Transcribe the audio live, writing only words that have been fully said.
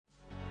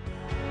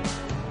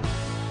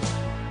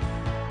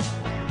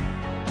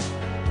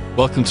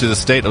Welcome to the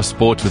State of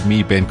Sport with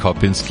me, Ben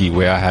Karpinski,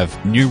 where I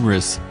have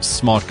numerous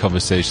smart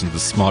conversations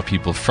with smart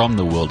people from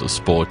the world of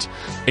sport.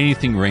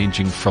 Anything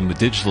ranging from the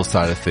digital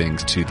side of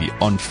things to the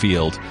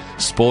on-field.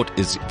 Sport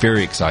is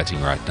very exciting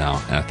right now,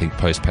 and I think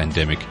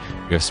post-pandemic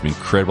we have some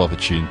incredible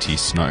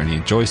opportunities to not only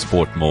enjoy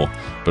sport more,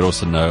 but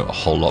also know a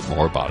whole lot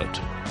more about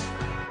it.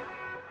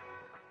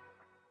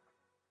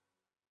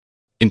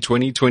 In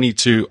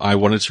 2022, I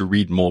wanted to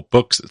read more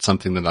books. It's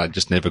something that I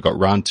just never got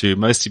round to,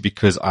 mostly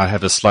because I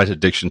have a slight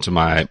addiction to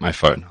my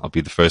phone. I'll be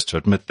the first to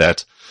admit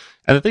that.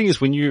 And the thing is,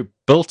 when you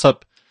built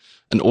up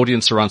an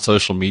audience around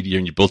social media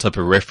and you built up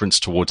a reference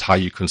towards how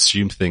you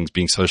consume things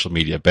being social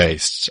media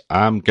based,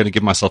 I'm going to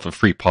give myself a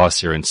free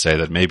pass here and say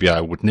that maybe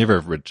I would never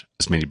have read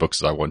as many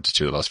books as I wanted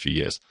to the last few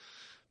years.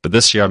 But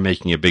this year I'm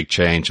making a big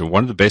change, and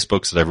one of the best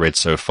books that I've read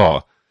so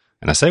far,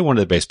 and I say one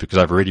of the best because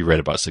I've already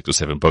read about 6 or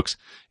 7 books.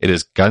 It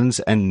is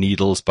Guns and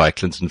Needles by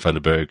Clinton van der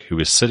Berg, who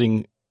is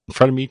sitting in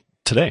front of me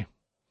today.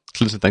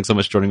 Clinton, thanks so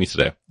much for joining me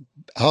today.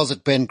 How's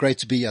it, Ben? Great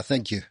to be here.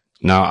 Thank you.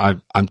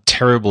 Now, I'm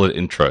terrible at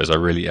intros. I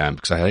really am,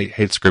 because I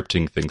hate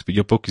scripting things, but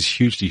your book is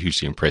hugely,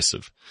 hugely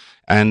impressive.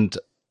 And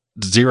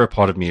zero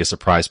part of me is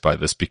surprised by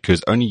this,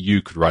 because only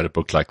you could write a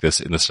book like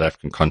this in the South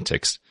African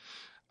context.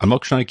 I'm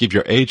not trying to give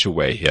your age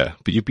away here,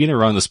 but you've been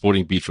around the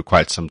sporting beat for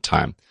quite some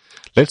time.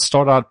 Let's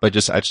start out by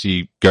just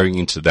actually going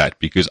into that,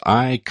 because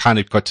I kind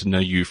of got to know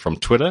you from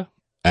Twitter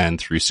and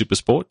through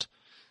Supersport,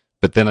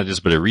 but then I did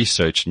a bit of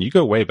research, and you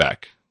go way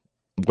back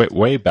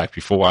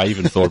before I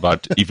even thought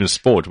about even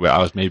sport, where I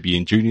was maybe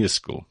in junior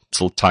school,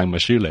 still tying my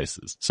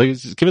shoelaces. So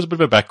just give us a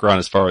bit of a background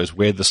as far as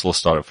where this all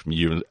started from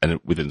you and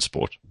within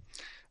sport.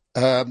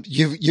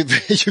 You're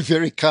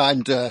very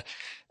kind,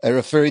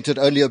 referring to it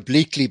only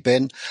obliquely,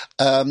 Ben.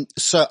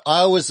 So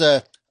I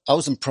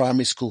was in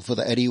primary school for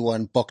the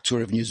 81 Bok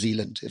Tour of New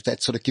Zealand, if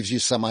that sort of gives you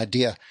some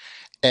idea.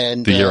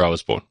 And the year I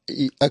was born.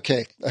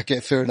 Okay,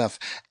 fair enough.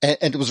 And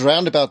it was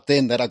around about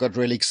then that I got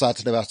really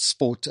excited about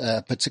sport,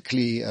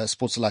 particularly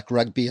sports like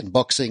rugby and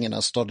boxing, and I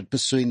started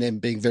pursuing them,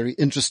 being very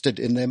interested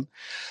in them.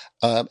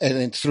 And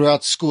then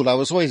throughout school, I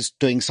was always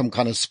doing some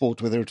kind of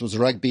sport, whether it was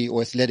rugby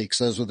or athletics.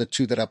 Those were the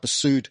two that I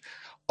pursued.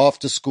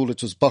 After school,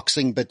 it was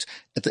boxing, but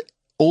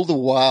all the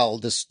while,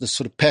 this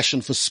sort of passion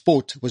for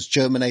sport was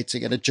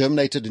germinating, and it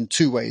germinated in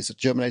two ways. It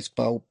germinates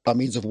by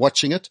means of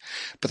watching it,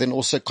 but then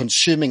also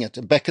consuming it.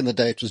 And back in the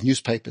day, it was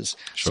newspapers.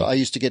 Sure. So I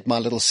used to get my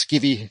little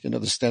skivvy,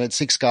 the Standard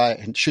 6 guy,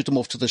 and shoot him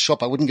off to the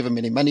shop. I wouldn't give him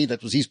any money.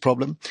 That was his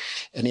problem.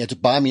 And he had to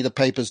buy me the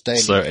papers daily.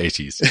 So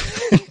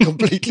 80s.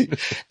 Completely.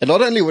 And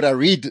not only would I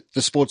read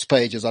the sports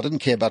pages, I didn't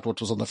care about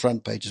what was on the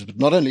front pages, but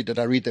not only did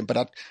I read them,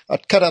 but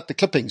I'd cut out the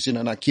clippings,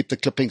 and I'd keep the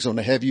clippings on,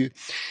 what have you.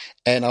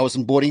 And I was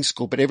in boarding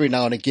school, but every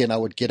now and again I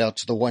would get out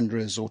to the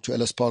Wanderers or to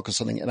Ellis Park or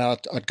something, and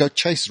I'd go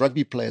chase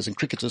rugby players and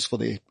cricketers for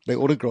their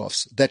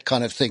autographs, that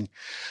kind of thing.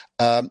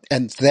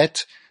 And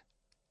that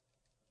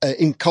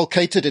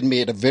inculcated in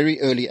me at a very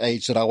early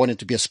age that I wanted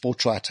to be a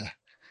sports writer.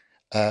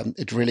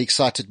 It really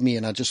excited me,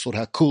 and I just thought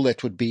how cool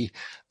that would be,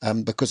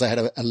 because I had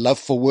a love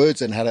for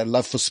words and had a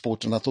love for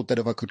sport, and I thought that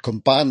if I could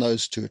combine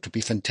those two, it would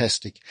be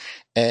fantastic.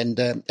 And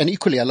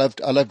equally, I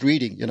loved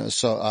reading,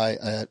 so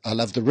I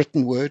love the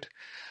written word.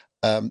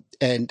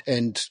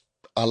 And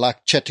I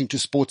like chatting to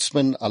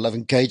sportsmen. I love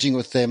engaging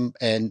with them.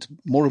 And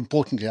more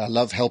importantly, I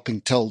love helping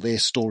tell their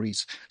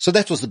stories. So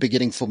that was the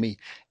beginning for me.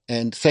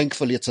 And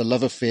thankfully, it's a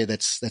love affair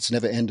that's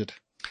never ended.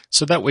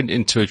 So that went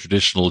into a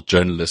traditional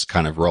journalist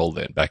kind of role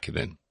then, back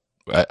then,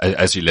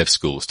 as you left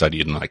school,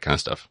 studied and that kind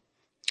of stuff.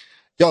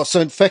 Yeah.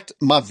 So in fact,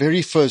 my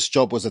very first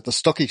job was at the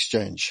stock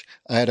exchange.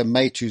 I had a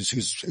mate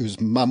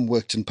whose mum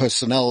worked in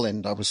personnel,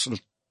 and I was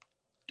sort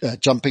of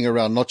jumping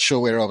around, not sure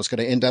where I was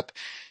going to end up.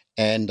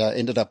 And I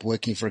ended up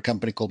working for a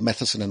company called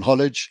Matheson and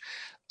Hollage,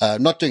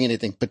 not doing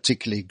anything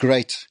particularly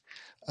great,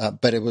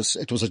 but it was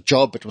a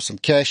job, it was some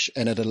cash,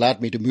 and it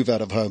allowed me to move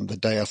out of home the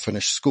day I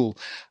finished school.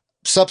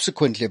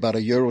 Subsequently, about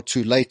a year or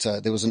two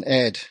later, there was an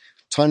ad,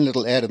 tiny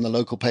little ad in the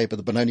local paper,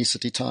 the Benoni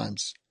City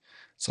Times.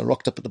 So I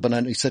rocked up at the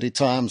Benoni City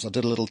Times. I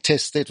did a little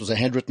test there. It was a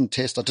handwritten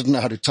test. I didn't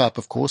know how to type,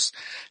 of course.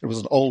 It was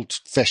an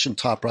old-fashioned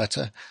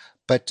typewriter,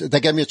 but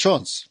they gave me a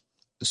chance.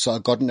 So I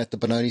got in at the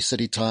Benoni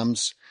City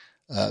Times.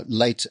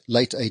 Late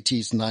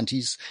 80s,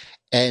 90s.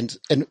 And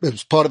it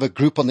was part of a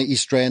group on the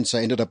East Rand. So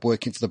I ended up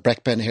working for the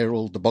Brakpan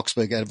Herald, the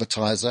Boksburg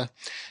Advertiser.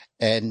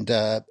 And,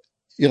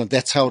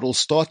 that's how it all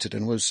started.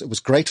 And it was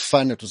great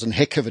fun. It was a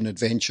heck of an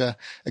adventure.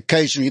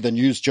 Occasionally the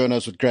news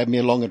journals would grab me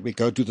along and we'd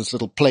go do this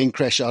little plane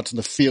crash out in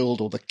the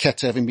field, or the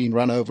cat having been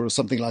run over or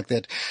something like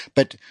that.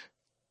 But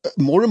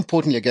more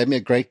importantly, it gave me a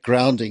great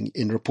grounding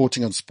in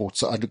reporting on sports.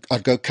 So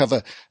I'd go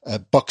cover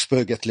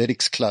Boksburg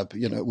Athletics Club,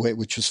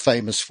 which was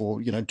famous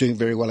for, doing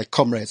very well at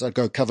Comrades. I'd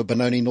go cover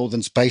Benoni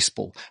Northern's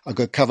baseball. I'd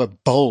go cover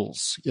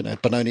bowls,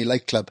 at Benoni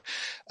Lake Club.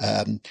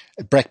 At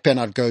Brakpan,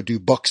 I'd go do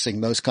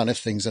boxing, those kind of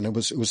things. And it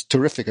was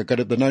terrific. I'd go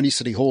to Benoni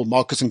City Hall.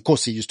 Marcus and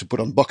Kossi used to put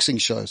on boxing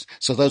shows.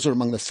 So those were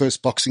among the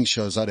first boxing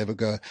shows I'd ever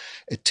go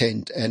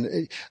attend.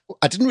 And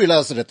I didn't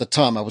realize that at the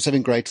time. I was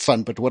having great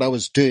fun, but what I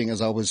was doing is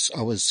I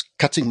was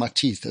cutting my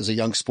teeth teeth as a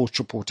young sports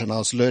reporter, and I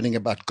was learning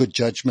about good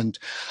judgment.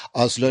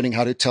 I was learning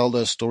how to tell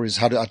those stories,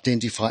 how to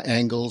identify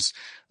angles,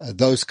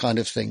 those kind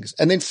of things.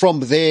 And then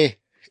from there,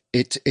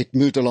 it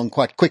moved along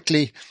quite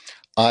quickly.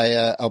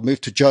 I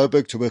moved to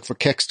Joburg to work for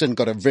Caxton,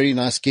 got a very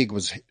nice gig,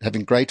 was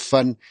having great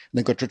fun, and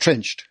then got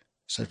retrenched.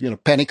 So,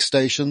 panic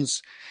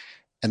stations.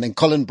 And then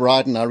Colin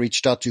Bryden, I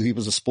reached out to, he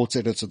was a sports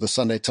editor of the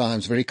Sunday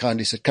Times, very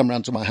kindly said, come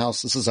round to my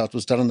house. This is how it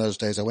was done in those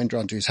days. I went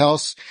round to his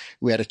house.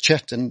 We had a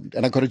chat and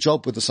I got a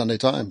job with the Sunday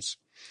Times.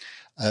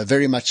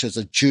 Very much as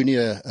a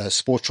junior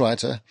sports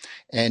writer,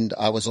 and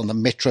I was on the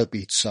Metro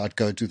beat, so I'd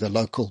go do the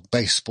local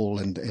baseball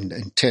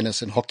and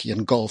tennis and hockey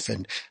and golf,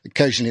 and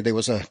occasionally there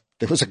was a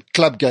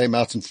club game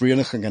out in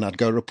Vereniging, and I'd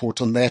go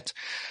report on that.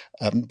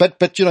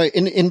 But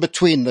in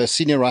between, the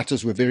senior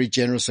writers were very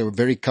generous, they were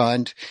very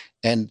kind,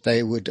 and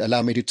they would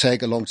allow me to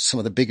tag along to some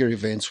of the bigger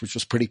events, which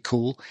was pretty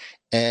cool.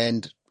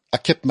 And I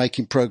kept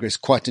making progress,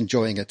 quite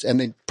enjoying it. And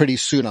then pretty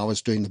soon I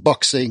was doing the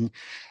boxing,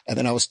 and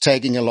then I was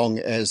tagging along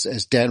as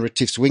Dan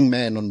Retief's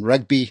wingman on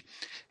rugby.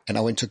 And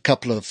I went to a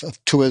couple of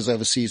tours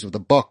overseas with the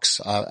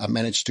box. I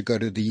managed to go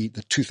to the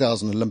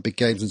 2000 Olympic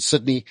Games in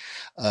Sydney,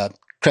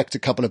 cracked a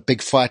couple of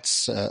big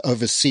fights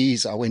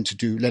overseas. I went to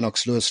do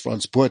Lennox Lewis,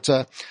 France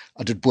Botha.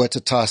 I did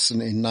Botha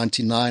Tyson in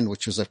 99,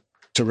 which was a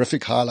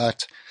terrific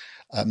highlight.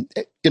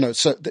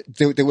 So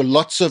there were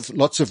lots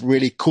of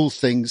really cool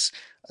things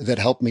that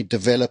helped me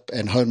develop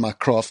and hone my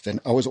craft. And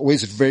I was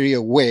always very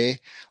aware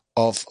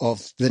of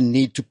the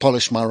need to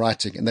polish my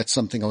writing. And that's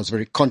something I was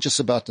very conscious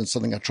about and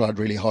something I tried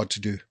really hard to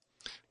do.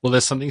 Well,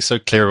 there's something so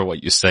clear about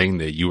what you're saying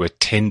there. You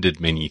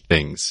attended many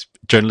things.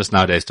 Journalists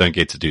nowadays don't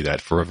get to do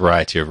that for a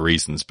variety of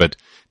reasons, but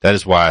that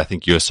is why I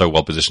think you're so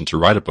well positioned to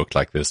write a book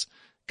like this.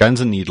 Guns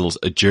and Needles,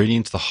 a journey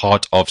into the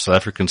heart of South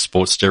African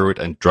sports, steroid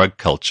and drug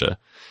culture.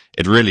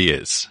 It really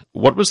is.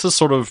 What was the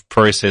sort of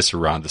process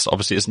around this?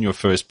 Obviously, it isn't your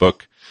first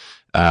book.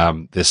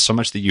 There's so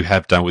much that you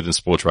have done within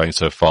sports writing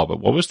so far, but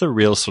what was the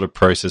real sort of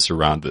process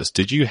around this?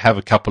 Did you have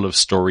a couple of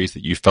stories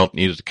that you felt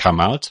needed to come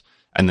out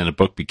and then a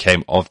book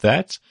became of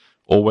that?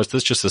 Or was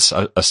this just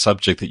a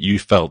subject that you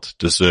felt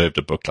deserved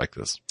a book like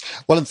this?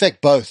 Well, in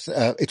fact, both.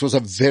 It was a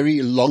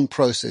very long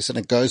process, and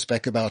it goes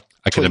back about...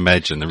 I can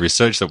imagine the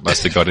research that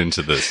must have got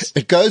into this.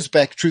 It goes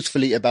back,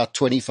 truthfully, about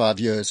 25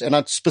 years. And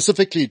I'd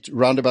specifically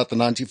round about the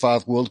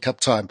 95 World Cup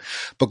time,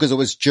 because it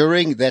was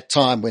during that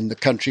time when the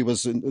country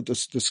was in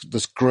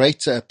this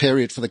great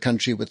period for the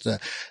country with the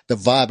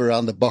vibe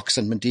around the box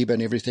and Madiba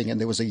and everything.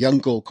 And there was a young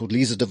girl called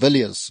Lisa de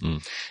Villiers.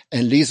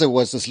 And Lisa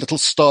was this little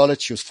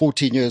starlet. She was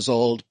 14 years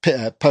old,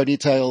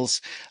 ponytails,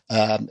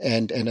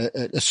 and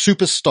a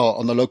superstar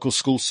on the local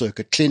school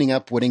circuit, cleaning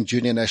up, winning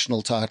junior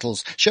national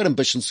titles. She had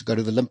ambitions to go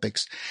to the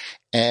Olympics.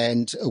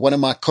 And one of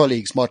my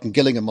colleagues, Martin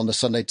Gillingham on the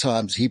Sunday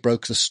Times, he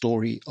broke the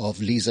story of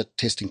Lisa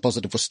testing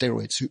positive for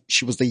steroids.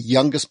 She was the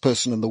youngest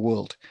person in the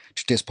world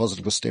to test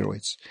positive for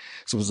steroids.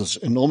 So it was this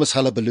enormous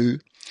hullabaloo.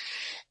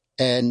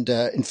 And,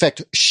 in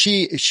fact,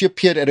 she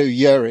appeared at her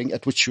hearing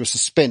at which she was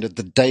suspended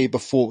the day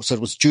before. So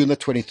it was June the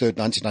 23rd,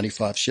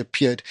 1995. She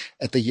appeared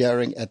at the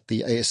hearing at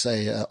the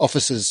ASA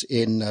offices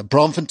in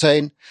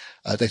Braamfontein.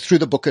 They threw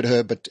the book at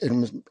her, but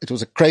it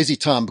was a crazy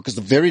time because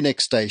the very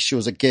next day she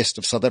was a guest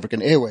of South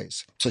African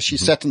Airways. So she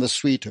sat in the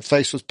suite, her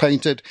face was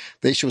painted.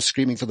 There she was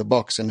screaming for the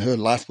box and her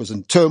life was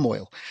in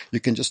turmoil. You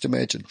can just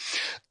imagine.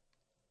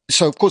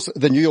 So, of course,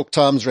 the New York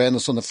Times ran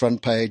this on the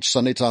front page.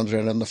 Sunday Times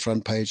ran it on the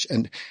front page.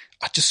 And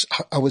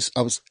I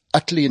was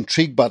utterly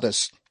intrigued by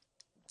this.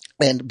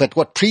 But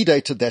what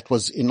predated that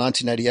was in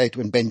 1988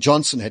 when Ben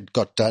Johnson had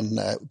got done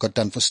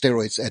for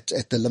steroids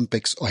at the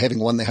Olympics, or having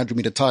won the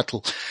 100-meter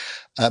title.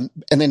 And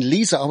then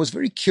Lisa, I was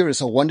very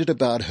curious. I wondered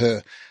about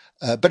her.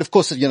 But of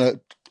course,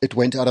 it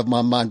went out of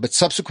my mind. But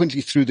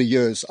subsequently through the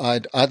years,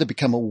 I'd either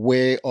become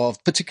aware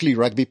of particularly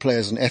rugby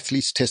players and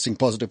athletes testing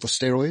positive for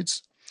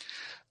steroids.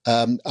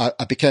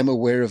 I became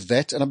aware of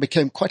that, and I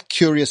became quite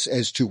curious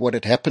as to what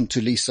had happened to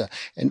Lisa.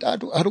 And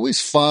I'd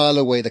always file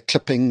away the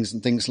clippings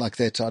and things like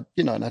that. And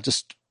I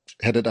just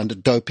had it under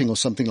doping or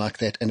something like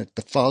that. And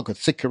the file got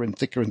thicker and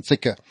thicker and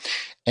thicker.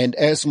 And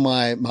as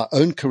my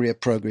own career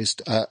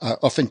progressed, I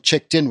often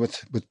checked in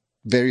with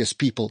various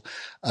people,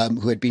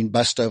 who had been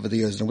bussed over the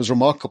years. And it was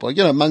remarkable.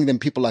 Among them,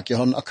 people like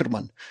Johan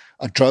Ackerman.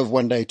 I drove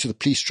one day to the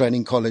police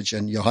training college,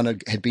 and Johan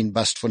had been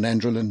bussed for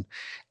nandrolone.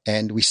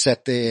 And we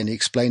sat there and he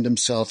explained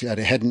himself. He had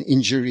an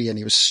injury and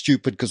he was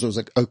stupid because it was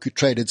like Oku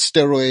traded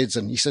steroids.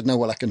 And he said, no,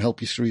 well, I can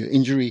help you through your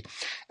injury.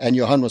 And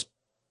Johan was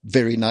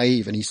very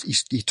naive, and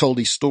he told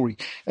his story.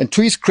 And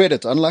to his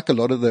credit, unlike a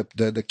lot of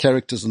the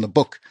characters in the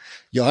book,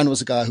 Johan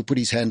was a guy who put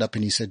his hand up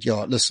and he said,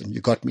 yeah, listen,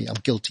 you got me. I'm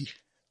guilty.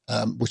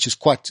 Which is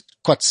quite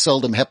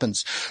seldom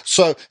happens.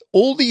 So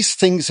all these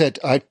things that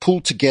I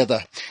pulled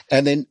together.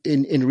 And then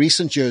in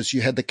recent years,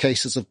 you had the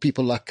cases of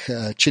people like,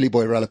 Chili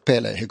Boy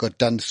Ralapele, who got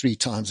done 3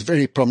 times, a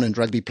very prominent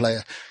rugby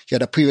player. You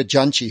had Apiwa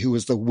Janchi, who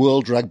was the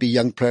World Rugby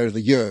Young Player of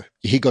the Year.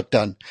 He got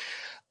done.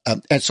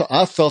 And so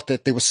I felt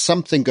that there was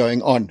something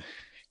going on.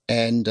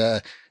 And,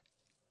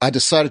 I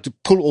decided to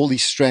pull all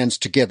these strands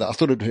together. I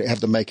thought it would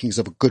have the makings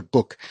of a good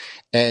book.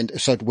 And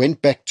so it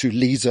went back to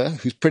Lisa,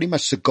 who's pretty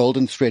much the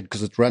golden thread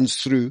because it runs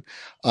through.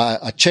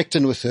 I checked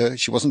in with her.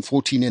 She wasn't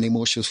 14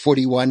 anymore. She was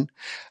 41.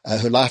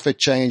 Her life had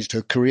changed.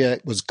 Her career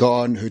was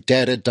gone. Her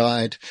dad had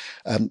died.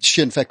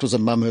 She, in fact, was a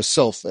mum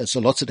herself. So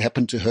lots had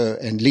happened to her.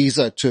 And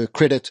Lisa, to her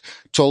credit,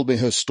 told me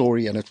her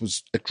story, and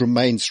it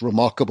remains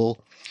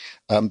remarkable.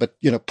 But,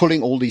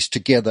 pulling all these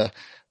together,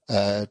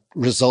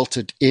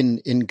 resulted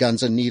in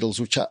Guns and Needles,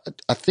 which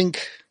I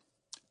think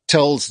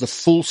tells the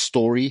full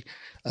story,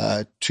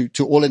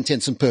 to all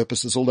intents and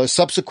purposes. Although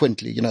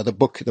subsequently, the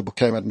book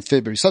came out in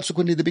February.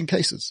 Subsequently, there've been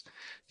cases.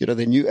 There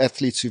are new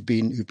athletes who've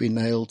been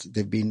nailed.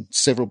 There've been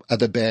several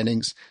other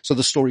bannings. So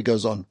the story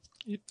goes on.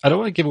 I don't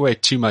want to give away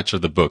too much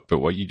of the book, but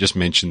what you just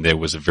mentioned there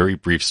was a very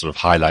brief sort of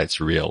highlights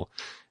reel.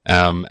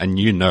 And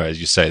as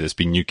you say, there's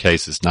been new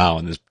cases now,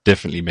 and there's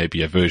definitely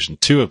maybe a version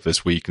 2 of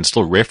this where you can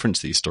still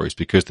reference these stories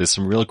because there's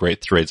some real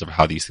great threads of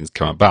how these things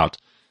come about.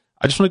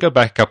 I just want to go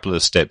back a couple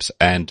of steps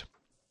and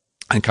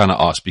kind of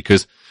ask,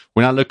 because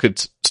when I look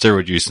at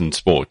steroid use in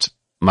sport,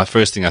 my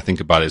first thing I think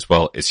about is,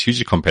 well, it's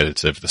hugely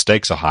competitive. The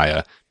stakes are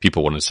higher.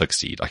 People want to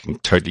succeed. I can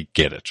totally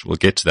get it. We'll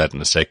get to that in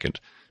a second.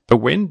 But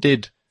when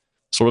did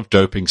sort of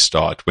doping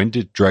start? When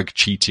did drug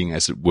cheating,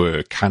 as it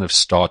were, kind of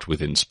start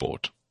within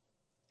sport?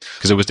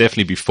 Because it was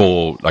definitely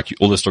before, like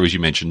all the stories you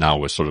mentioned now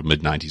were sort of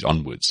mid-90s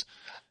onwards.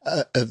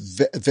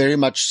 Very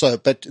much so.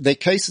 But there are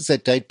cases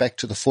that date back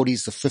to the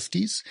 40s, the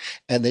 50s,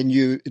 and then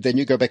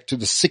you go back to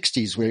the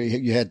 60s where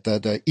you had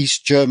the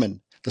East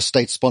German, the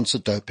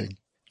state-sponsored doping.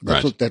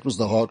 That was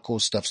the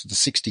hardcore stuff, so the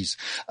 60s.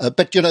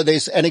 But,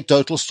 there's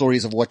anecdotal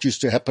stories of what used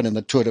to happen in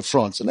the Tour de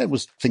France, and that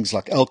was things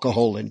like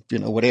alcohol and,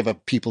 whatever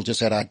people just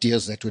had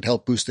ideas that would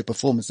help boost their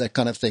performance, that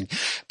kind of thing.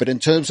 But in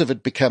terms of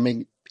it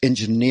becoming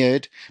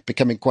engineered,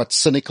 becoming quite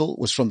cynical,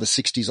 was from the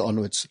 60s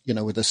onwards,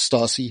 with the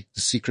Stasi,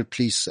 the secret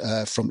police,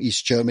 from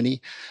East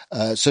Germany,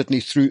 certainly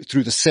through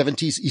the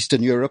 70s,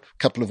 Eastern Europe, a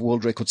couple of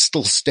world records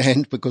still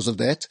stand because of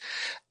that.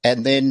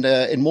 And then,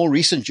 in more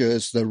recent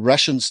years, the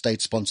Russian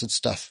state-sponsored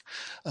stuff.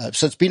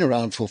 So it's been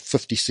around for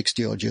 50,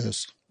 60 odd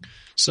years.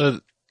 So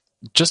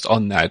just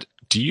on that,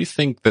 do you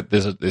think that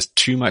there's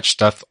too much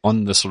stuff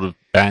on the sort of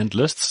banned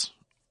lists?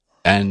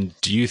 And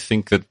do you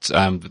think that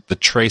the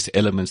trace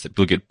elements that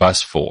people get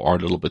bussed for are a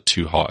little bit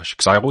too harsh?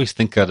 Because I always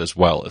think that as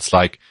well. It's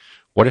like,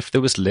 what if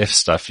there was less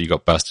stuff you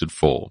got busted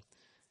for?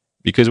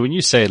 Because when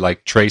you say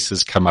like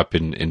traces come up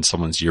in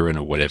someone's urine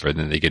or whatever, and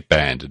then they get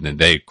banned, and then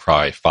they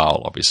cry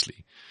foul,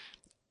 obviously.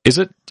 Is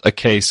it a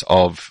case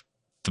of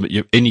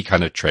any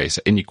kind of trace,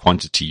 any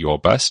quantity you're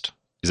bust?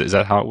 Is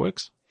that how it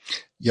works?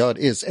 Yeah, it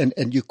is. And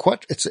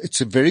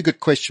it's a very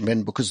good question,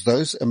 man, because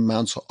those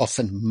amounts are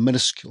often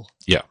minuscule.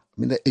 Yeah.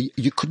 I mean,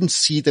 you couldn't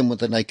see them with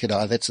the naked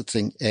eye. That's the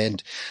thing.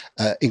 And,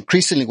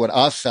 increasingly what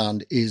I've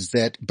found is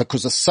that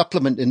because the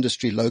supplement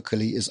industry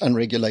locally is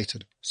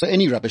unregulated, so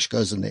any rubbish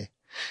goes in there.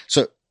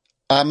 So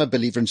I'm a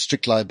believer in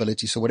strict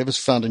liability. So whatever's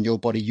found in your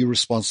body, you're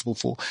responsible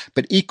for.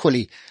 But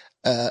equally,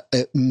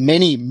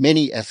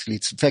 many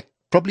athletes, in fact,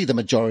 probably the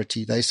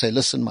majority, they say,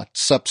 listen, my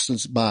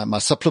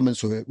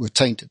supplements were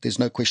tainted. There's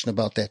no question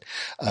about that.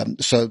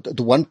 So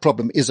the one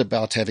problem is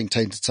about having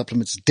tainted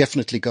supplements. It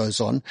definitely goes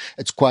on.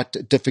 It's quite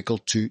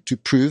difficult to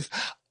prove.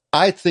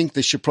 I think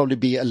there should probably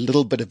be a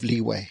little bit of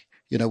leeway.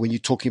 When you're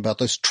talking about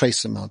those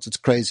trace amounts, it's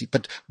crazy.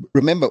 But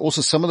remember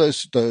also some of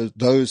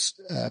those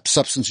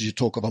substances you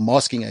talk of are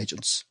masking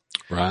agents.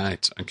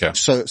 Right. Okay.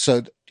 So,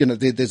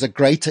 there's a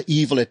greater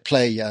evil at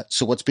play here.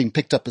 So what's being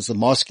picked up is the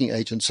masking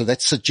agent. So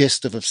that's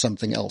suggestive of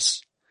something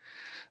else.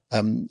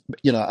 I'm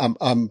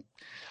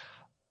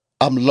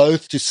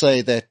loath to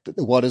say that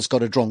WADA's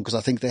got it wrong because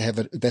I think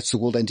that's the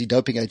World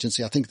Anti-Doping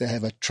Agency. I think they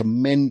have a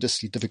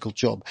tremendously difficult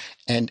job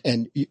and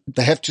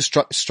they have to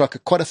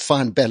strike quite a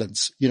fine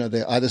balance.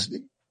 They're either,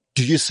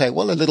 do you say,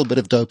 well, a little bit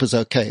of dope is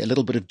okay, a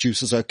little bit of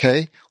juice is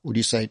okay, or do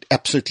you say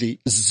absolutely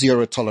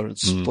zero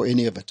tolerance for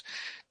any of it?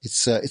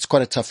 It's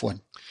quite a tough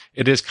one.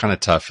 It is kind of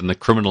tough, and the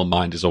criminal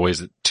mind is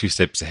always 2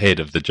 steps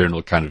ahead of the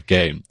general kind of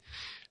game.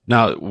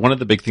 Now, one of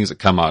the big things that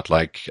come out,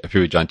 like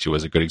Apiri Janti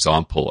was a good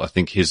example. I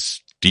think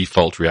his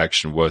default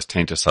reaction was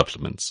tainted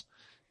supplements.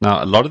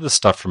 Now, a lot of the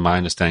stuff, from my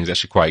understanding, is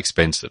actually quite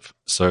expensive.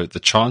 So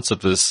the chance of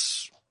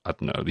this, I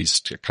don't know,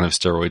 these kind of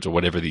steroids or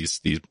whatever these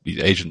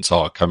agents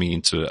are coming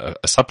into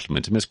a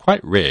supplement, it's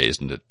quite rare,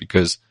 isn't it?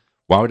 Because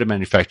why would a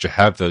manufacturer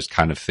have those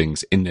kind of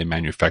things in their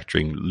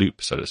manufacturing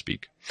loop, so to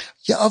speak?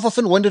 Yeah, I've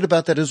often wondered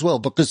about that as well,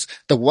 because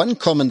the one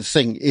common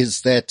thing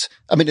is that,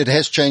 I mean, it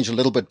has changed a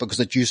little bit because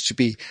it used to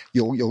be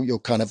your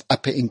kind of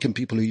upper income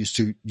people who used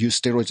to use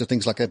steroids or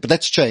things like that, but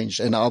that's changed.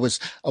 And I was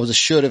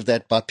assured of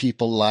that by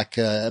people like,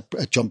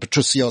 John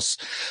Patricios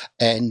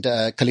and,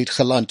 Khalid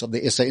Khalant of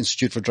the SA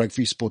Institute for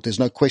Drug-Free Sport. There's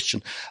no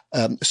question.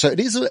 So it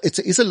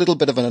is a little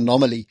bit of an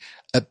anomaly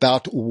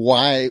about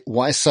why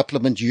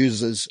supplement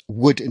users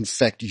would in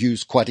fact use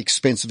use quite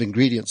expensive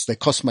ingredients. They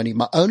cost money.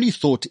 My only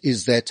thought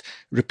is that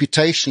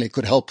reputationally it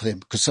could help them,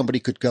 because somebody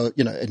could go,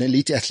 an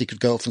elite athlete could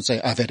go off and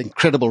say, I've had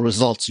incredible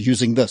results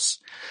using this.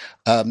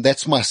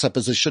 That's my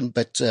supposition,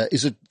 but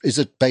is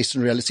it based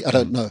in reality? I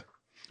don't know.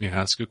 Yeah,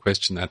 that's a good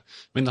question.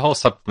 The whole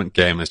supplement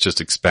game has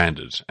just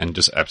expanded and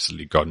just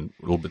absolutely gotten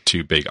a little bit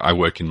too big. I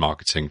work in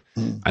marketing.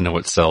 I know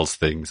what sells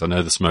things. I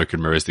know the smoke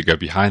and mirrors that go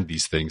behind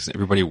these things.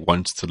 Everybody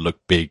wants to look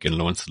big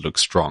and wants to look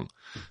strong.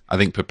 I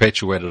think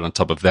perpetuated on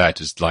top of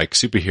that is like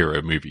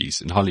superhero movies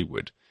in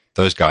Hollywood.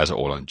 Those guys are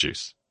all on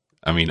juice.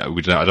 I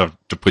don't have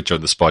to put you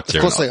on the spot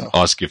here and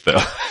ask if they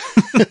are.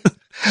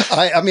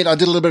 I did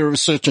a little bit of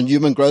research on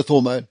human growth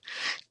hormone,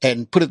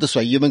 and put it this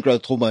way, human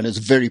growth hormone is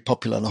very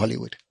popular in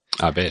Hollywood.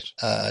 I bet.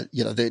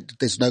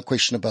 There's no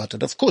question about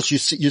it. Of course, you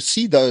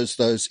see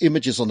those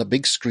images on the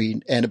big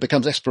screen and it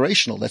becomes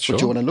aspirational. That's what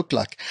you want to look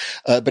like.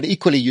 But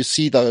equally, you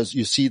see those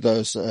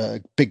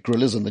big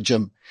gorillas in the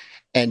gym,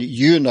 and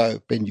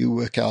when you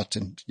work out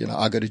and,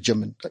 I go to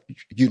gym and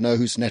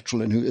who's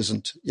natural and who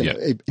isn't,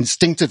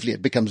 instinctively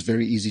it becomes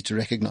very easy to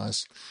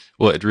recognize.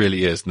 Well, it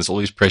really is. And there's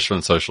always pressure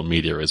on social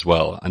media as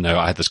well. I know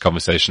I had this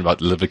conversation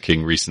about Liver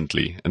King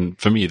recently. And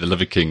for me, the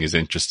Liver King is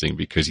interesting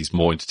because he's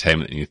more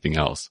entertainment than anything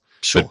else.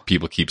 Sure. But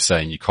people keep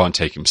saying you can't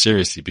take him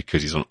seriously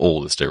because he's on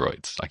all the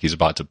steroids. Like he's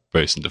about to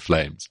burst into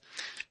flames.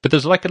 But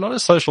there's like a lot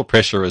of social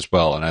pressure as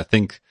well. And I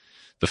think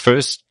the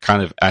first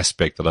kind of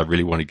aspect that I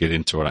really want to get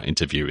into on our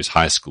interview is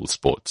high school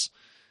sports.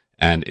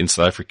 And in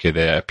South Africa,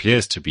 there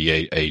appears to be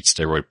a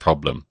steroid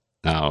problem.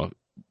 Now,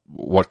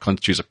 what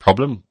constitutes a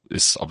problem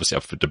is obviously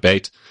up for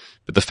debate.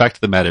 But the fact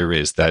of the matter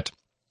is that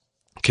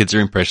kids are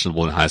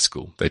impressionable in high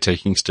school. They're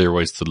taking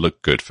steroids to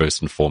look good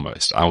first and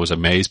foremost. I was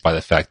amazed by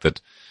the fact that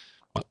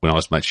when I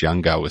was much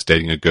younger, I was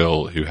dating a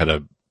girl who had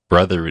a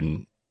brother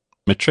in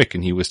matric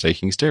and he was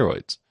taking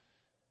steroids.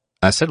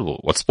 And I said, well,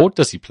 what sport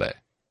does he play?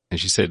 And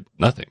she said,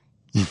 nothing.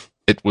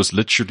 It was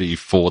literally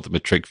for the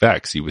matric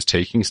vax. He was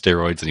taking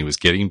steroids and he was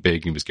getting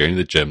big. He was going to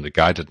the gym. The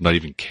guy did not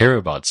even care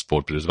about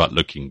sport, but it was about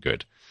looking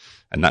good.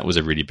 And that was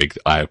a really big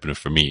eye opener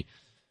for me.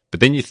 But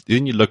then you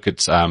look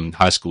at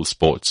high school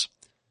sports.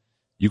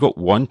 You got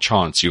one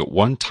chance, you got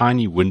one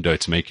tiny window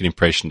to make an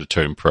impression to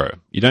turn pro.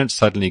 You don't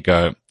suddenly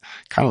go,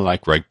 kind of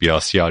like rugby,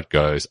 I'll see how it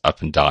goes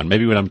up and down.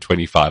 Maybe when I'm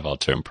 25, I'll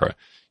turn pro.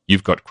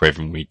 You've got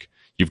Craven Week.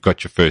 You've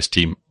got your first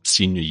team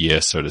senior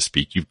year, so to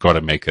speak. You've got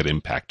to make that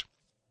impact.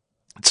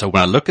 So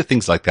when I look at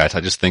things like that,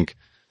 I just think,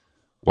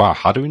 wow,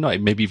 how do we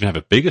not maybe even have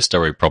a bigger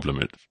steroid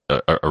problem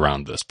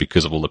around this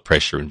because of all the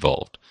pressure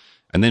involved?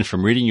 And then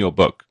from reading your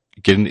book,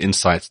 getting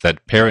insights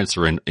that parents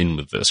are in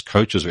with this,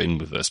 coaches are in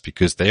with this,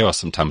 because they are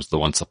sometimes the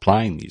ones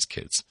supplying these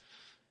kids.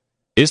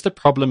 Is the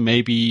problem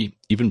maybe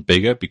even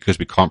bigger because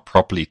we can't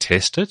properly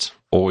test it?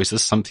 Or is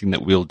this something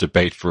that we'll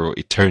debate for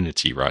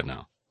eternity right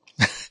now?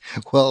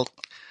 Well,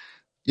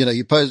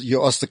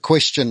 you ask the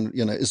question,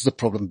 is the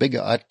problem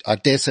bigger? I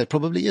dare say it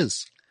probably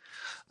is.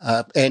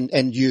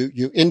 And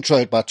you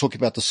introed by talking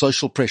about the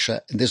social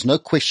pressure, and there's no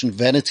question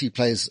vanity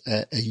plays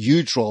a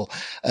huge role.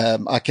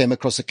 I came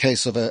across a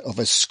case of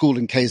a school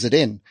in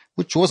KZN,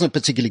 which wasn't a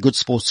particularly good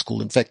sports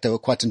school. In fact, they were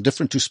quite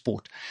indifferent to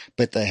sport,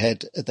 but they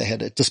had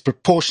a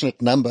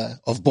disproportionate number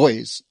of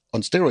boys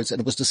on steroids, and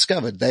it was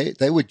discovered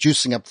they were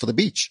juicing up for the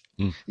beach.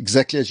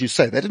 Exactly as you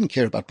say. They didn't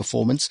care about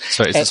performance.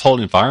 So it's this whole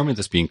environment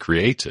that's being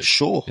created.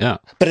 Sure. Yeah.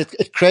 But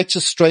it creates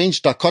a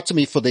strange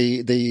dichotomy for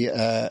the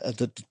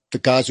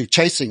guys who are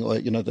chasing, or,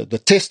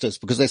 the testers,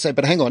 because they say,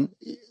 but hang on,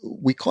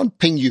 we can't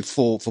ping you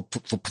for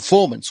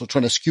performance or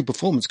trying to skew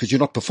performance because you're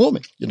not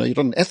performing. You're not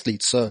an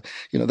athlete. So,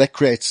 that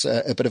creates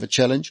a bit of a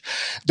challenge.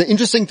 The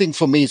interesting thing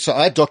for me, so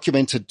I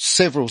documented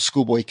several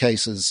schoolboy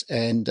cases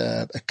and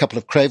a couple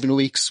of Craven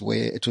Weeks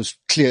where it was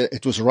clear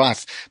it was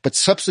rife, but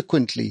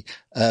subsequently,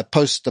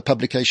 post the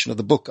publication of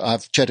the book,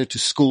 I've chatted to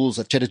schools,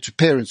 I've chatted to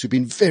parents who've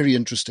been very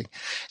interesting,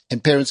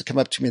 and parents have come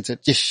up to me and said,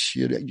 yes,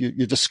 you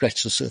just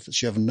scratched the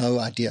surface. You have no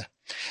idea.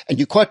 And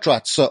you're quite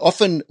right. So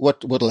often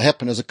what'll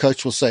happen is a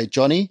coach will say,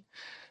 Johnny,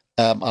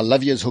 I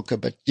love you as hooker,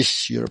 but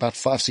yes, you're about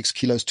 5-6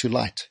 kilos too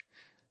light.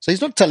 So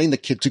he's not telling the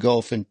kid to go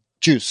off and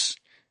juice,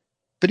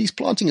 but he's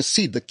planting a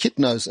seed. The kid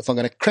knows if I'm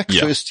going to crack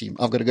first team,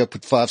 I've got to go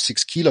put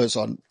 5-6 kilos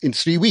on in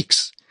 3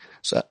 weeks.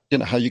 So,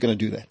 how are you going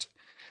to do that?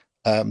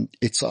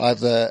 It's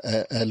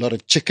either a lot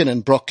of chicken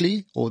and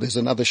broccoli, or there's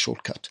another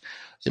shortcut.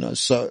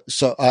 So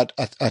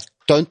I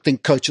don't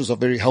think coaches are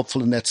very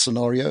helpful in that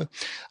scenario.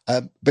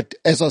 But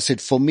as I said,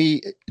 for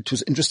me, it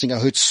was interesting. I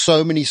heard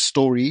so many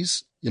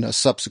stories,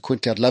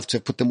 subsequently. I'd love to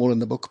have put them all in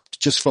the book,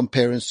 just from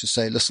parents to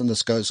say, listen,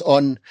 this goes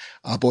on.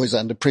 Our boys are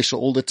under pressure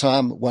all the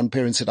time. One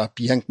parent said, I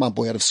yanked my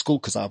boy out of school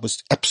because I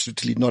was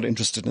absolutely not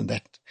interested in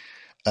that.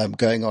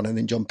 Going on. And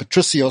then John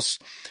Patricios,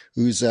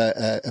 who's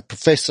a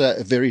professor,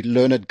 a very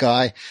learned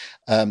guy.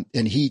 And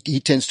he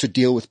tends to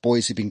deal with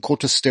boys who've been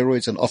caught with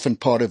steroids, and often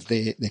part of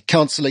their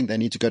counseling, they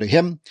need to go to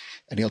him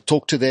and he'll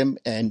talk to them.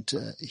 And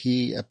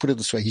he put it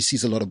this way, he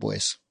sees a lot of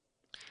boys.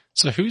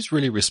 So who's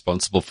really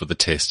responsible for the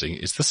testing?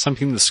 Is this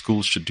something the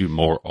schools should do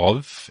more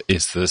of?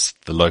 Is this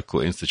the local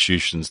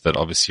institutions that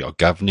obviously are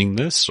governing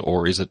this?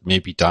 Or is it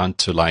maybe down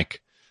to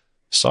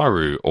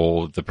SARU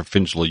or the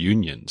provincial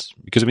unions?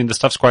 Because, I mean, the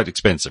stuff's quite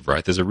expensive,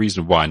 right? There's a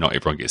reason why not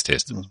everyone gets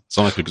tested. It's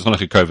not like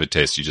a COVID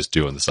test you just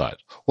do on the side.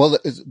 Well,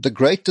 the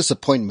great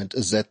disappointment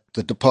is that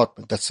the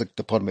department, that's the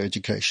Department of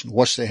Education,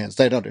 wash their hands.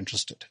 They're not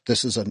interested.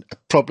 This is a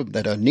problem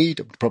they don't need,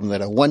 a problem they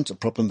don't want, a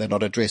problem they're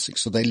not addressing.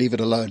 So they leave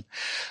it alone.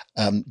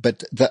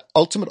 But the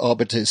ultimate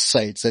arbiter is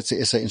SAIDS. That's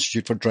the SA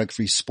Institute for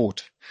Drug-Free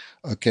Sport.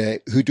 Okay,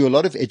 who do a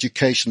lot of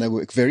education. They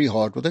work very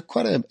hard with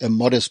quite a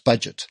modest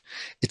budget.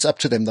 It's up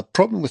to them. The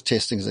problem with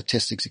testing is that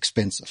testing's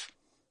expensive.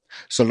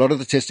 So a lot of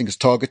the testing is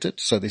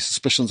targeted. So there's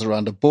suspicions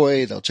around a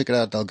boy. They'll check it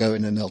out. They'll go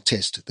in and they'll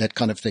test, that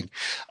kind of thing.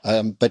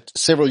 But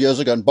several years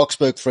ago in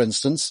Boksburg, for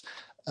instance,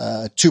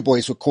 2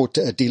 boys were caught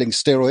dealing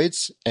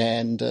steroids,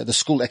 and the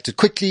school acted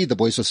quickly. The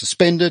boys were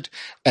suspended,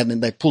 and then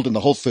they pulled in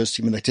the whole first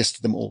team and they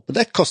tested them all. But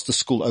that cost the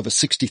school over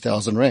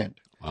 60,000 rand.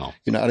 Wow.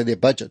 Out of their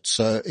budget.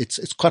 So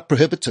it's quite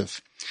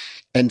prohibitive.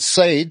 And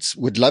SAIDS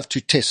would love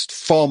to test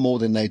far more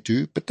than they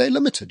do, but they're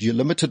limited. You're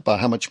limited by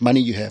how much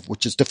money you have,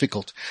 which is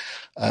difficult.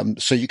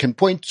 So you can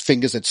point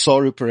fingers at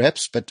SARU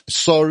perhaps, but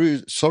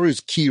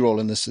SARU's key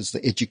role in this is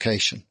the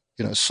education.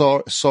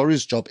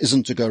 SARU's job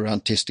isn't to go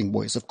around testing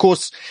boys. Of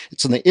course,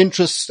 it's in their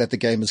interests that the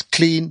game is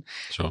clean.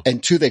 Sure.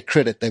 And to their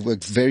credit, they've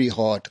worked very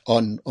hard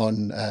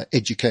on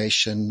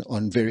education,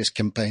 on various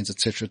campaigns, et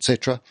cetera, et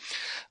cetera.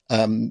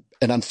 And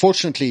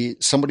unfortunately,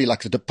 somebody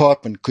like the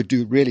department could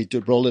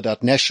roll it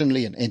out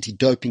nationally, an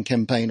anti-doping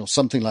campaign or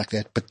something like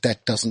that, but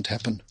that doesn't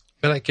happen.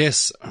 But I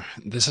guess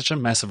there's such a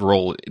massive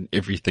role in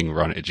everything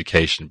around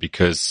education,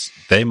 because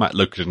they might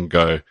look at it and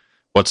go,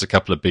 what's a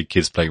couple of big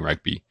kids playing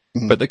rugby?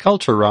 Mm-hmm. But the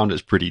culture around it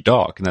is pretty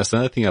dark. And that's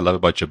another thing I love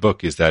about your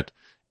book, is that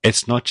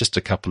it's not just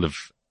a couple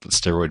of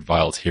steroid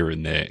vials here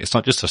and there. It's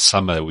not just a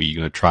summer where you're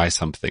going to try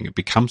something. It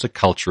becomes a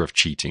culture of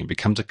cheating. It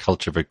becomes a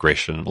culture of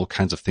aggression and all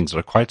kinds of things that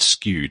are quite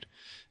skewed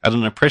at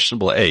an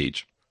impressionable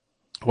age.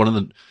 One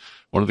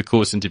of the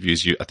coolest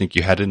interviews I think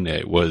you had in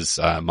there was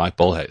Mike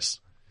Bolhuis.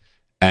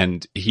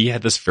 And he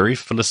had this very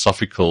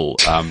philosophical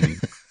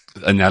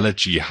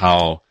analogy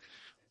how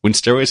when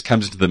steroids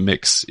comes into the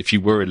mix, if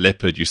you were a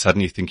leopard, you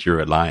suddenly think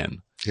you're a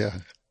lion. Yeah.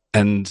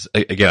 And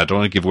again, I don't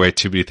want to give away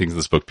too many things in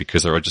this book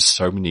because there are just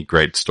so many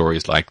great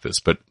stories like this.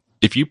 But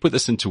if you put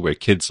this into where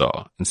kids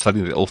are and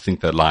suddenly they all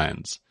think they're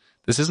lions,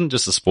 this isn't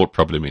just a sport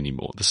problem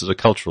anymore. This is a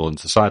cultural and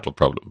societal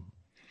problem.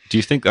 Do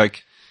you think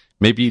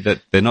maybe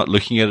that they're not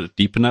looking at it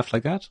deep enough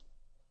like that?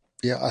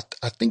 Yeah,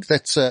 I think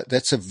that's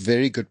a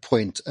very good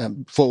point.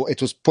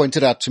 It was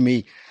pointed out to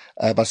me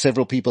by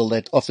several people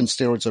that often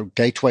steroids are a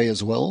gateway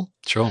as well.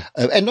 Sure.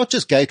 And not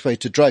just gateway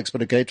to drugs,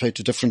 but a gateway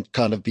to different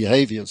kind of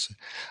behaviors.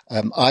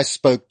 I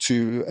spoke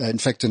to, in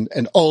fact,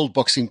 an old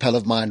boxing pal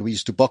of mine. We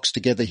used to box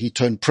together. He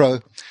turned pro,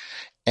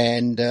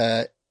 and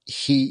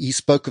he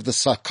spoke of the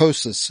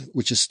psychosis,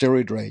 which is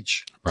steroid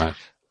rage. Right.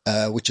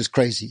 Which is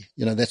crazy.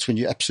 That's when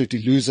you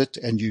absolutely lose it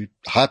and you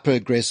hyper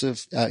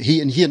aggressive.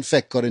 He in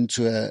fact got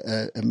into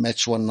a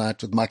match one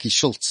night with Mikey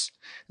Schultz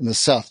in the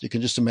South. You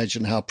can just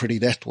imagine how pretty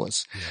that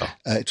was.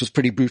 Yeah. It was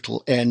pretty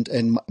brutal.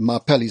 And my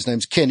pal, his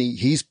name's Kenny.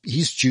 He's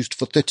juiced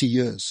for 30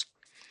 years.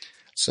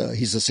 So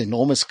he's this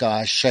enormous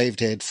guy,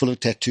 shaved head, full of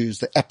tattoos,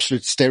 the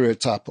absolute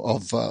stereotype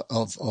of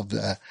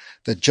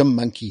the gym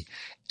monkey.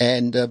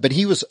 And, but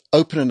he was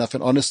open enough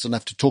and honest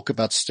enough to talk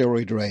about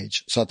steroid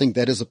rage. So I think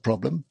that is a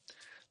problem.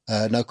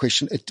 No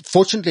question. It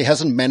fortunately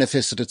hasn't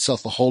manifested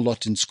itself a whole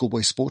lot in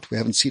schoolboy sport. We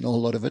haven't seen a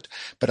whole lot of it,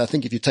 but I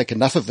think if you take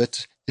enough of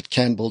it, it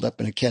can build up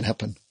and it can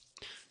happen.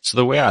 So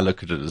the way I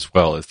look at it as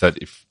well is that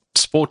if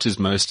sport is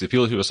mostly,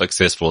 people who are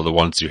successful are the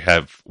ones who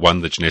have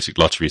won the genetic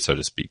lottery, so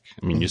to speak.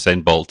 I mean,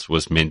 Usain Bolt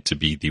was meant to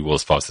be the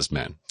world's fastest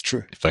man.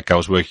 True. If that guy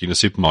was working in a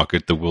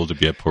supermarket, the world would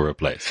be a poorer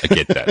place. I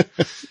get that.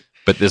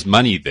 But there's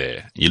money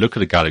there. You look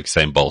at a guy like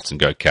Usain Bolt and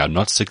go, okay, I'm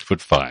not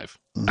 6'5".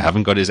 I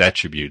haven't got his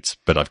attributes,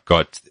 but I've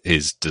got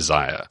his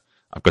desire.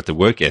 I've got the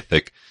work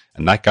ethic,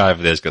 and that guy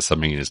over there's got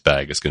something in his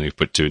bag that's going to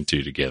put 2 and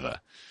 2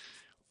 together.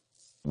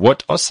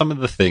 What are some of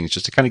the things,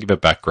 just to kind of give a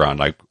background,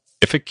 like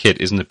if a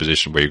kid is in a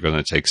position where you're going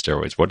to take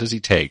steroids, what does he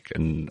take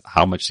and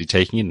how much is he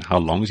taking it and how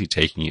long is he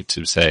taking it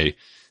to, say,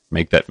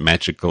 make that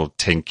magical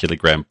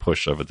 10-kilogram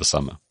push over the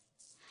summer?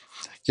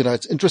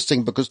 It's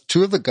interesting because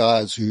 2 of the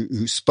guys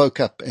who spoke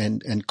up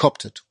and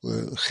copped it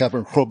were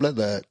Gavin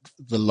Grobler,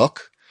 the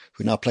lock,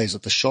 who now plays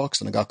at the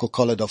Sharks, and a guy called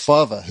Carlo Del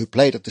Fava, who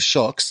played at the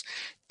Sharks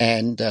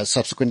and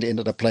subsequently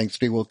ended up playing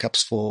 3 World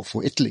Cups for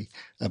Italy.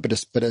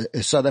 But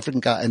a South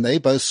African guy, and they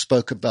both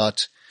spoke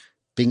about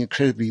being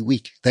incredibly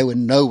weak. They were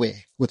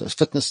nowhere with those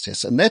fitness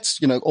tests. And that's,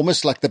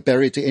 almost like the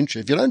barrier to entry.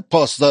 If you don't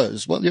pass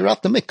those, well, you're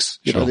out the mix.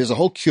 Sure. There's a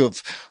whole queue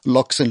of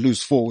locks and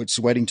loose forwards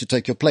waiting to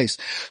take your place.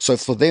 So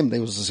for them, there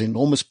was this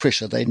enormous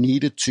pressure. They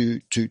needed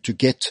to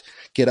get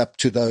up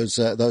to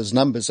those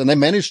numbers. And they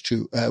managed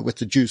to, with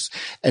the juice.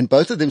 And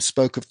both of them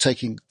spoke of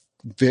taking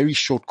very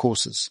short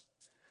courses,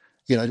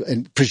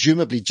 and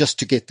presumably just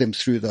to get them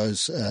through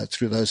those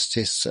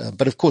tests.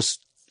 But of course,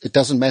 it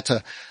doesn't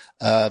matter.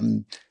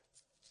 And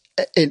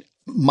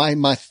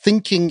my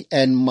thinking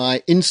and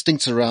my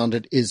instincts around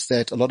it is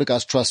that a lot of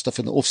guys try stuff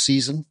in the off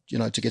season,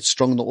 to get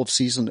strong in the off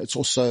season. It's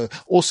also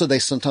they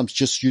sometimes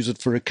just use it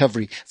for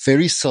recovery.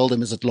 Very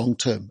seldom is it long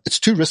term. It's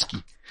too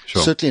risky.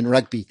 Sure. Certainly in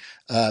rugby,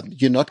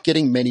 you're not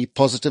getting many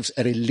positives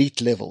at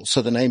elite level.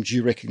 So the names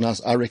you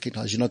recognize, I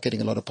recognize, you're not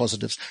getting a lot of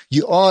positives.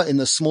 You are in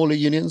the smaller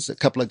unions. A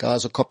couple of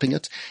guys are copying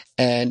it,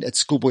 and at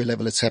schoolboy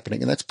level, it's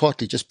happening. And that's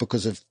partly just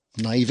because of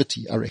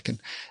naivety, I reckon.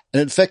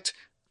 And in fact,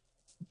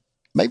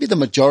 maybe the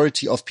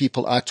majority of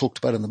people I talked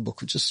about in the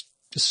book were just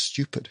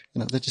stupid.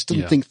 They just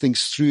didn't think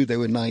things through. They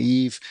were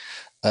naive,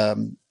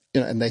 and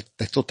they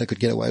thought they could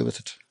get away with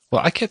it.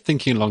 Well, I kept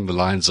thinking along the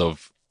lines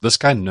of, this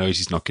guy knows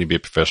he's not going to be a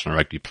professional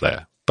rugby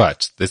player,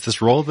 but there's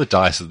this roll of the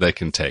dice that they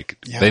can take.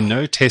 Yeah. They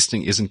know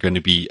testing isn't going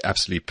to be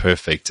absolutely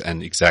perfect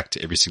and exact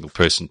to every single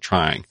person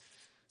trying.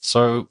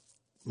 So,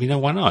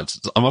 why not?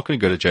 I'm not going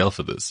to go to jail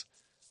for this.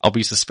 I'll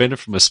be suspended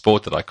from a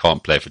sport that I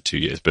can't play for 2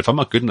 years, but if I'm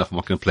not good enough, I'm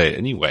not going to play it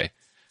anyway.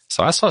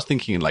 So I started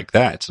thinking like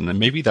that, and then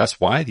maybe that's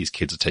why these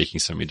kids are taking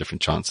so many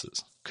different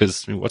chances.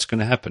 Because what's going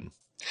to happen?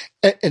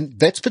 And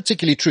that's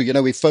particularly true.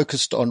 We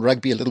focused on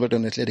rugby, a little bit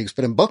on athletics,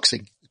 but in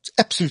boxing, it's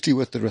absolutely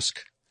worth the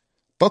risk.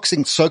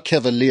 Boxing's so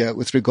cavalier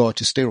with regard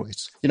to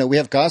steroids. We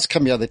have guys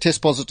come here, they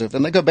test positive,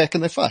 and they go back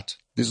and they fight.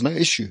 There's no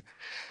issue.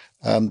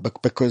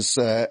 Because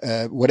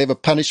whatever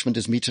punishment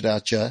is meted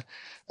out here,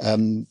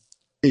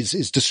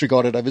 is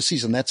disregarded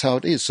overseas, and that's how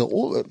it is.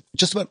 So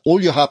just about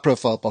all your high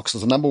profile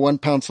boxers, the number one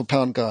pound for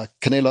pound guy,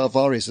 Canelo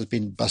Alvarez, has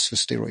been bust for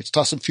steroids.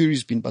 Tyson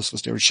Fury's been bust for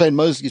steroids. Shane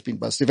Mosley's been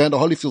bust. Evander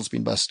Holyfield's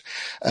been bust.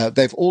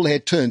 They've all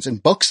had turns. In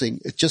boxing,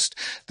 it just,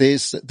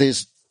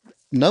 there's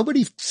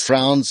nobody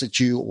frowns at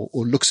you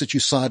or looks at you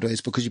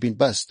sideways because you've been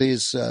bust.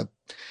 There's,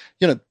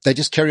 they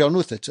just carry on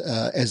with it,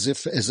 as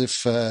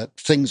if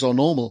things are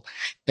normal.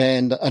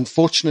 And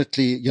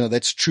unfortunately,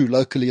 that's true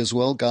locally as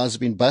well. Guys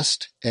have been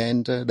bust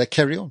and, they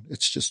carry on.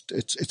 It's just,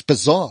 it's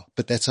bizarre,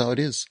 but that's how it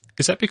is.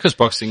 Is that because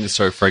boxing is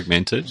so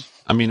fragmented?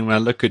 I mean, when I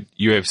look at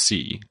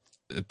UFC,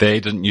 they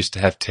didn't used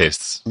to have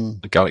tests.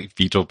 A guy like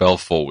Vitor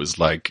Belfort was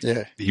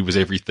he was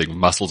everything,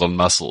 muscles on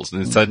muscles.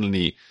 And then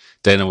suddenly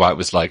Dana White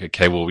was like,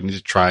 okay, well, we need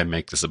to try and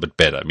make this a bit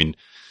better. I mean,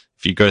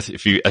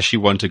 if you actually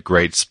want a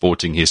great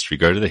sporting history,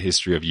 go to the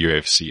history of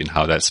UFC and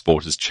how that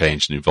sport has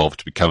changed and evolved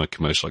to become a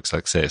commercial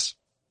success.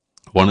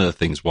 One of the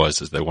things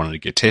is they wanted to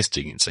get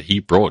testing in, so he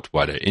brought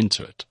WADA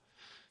into it.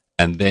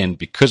 And then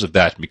because of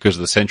that, because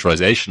of the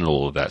centralization and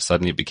all of that,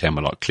 suddenly it became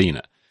a lot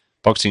cleaner.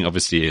 Boxing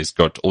obviously has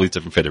got all these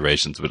different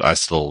federations, but I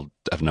still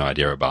have no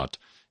idea about.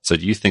 So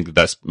do you think that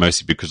that's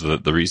mostly because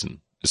of the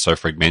reason it's so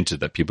fragmented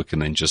that people can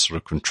then just sort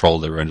of control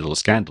their own little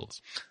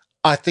scandals?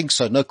 I think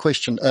so, no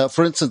question.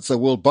 For instance, the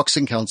World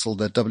Boxing Council,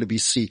 the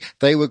WBC,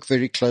 they work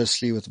very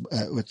closely with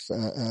what's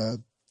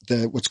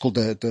called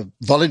the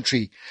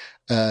voluntary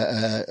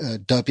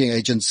doping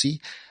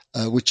agency,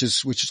 which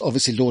is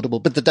obviously laudable,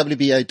 but the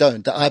WBA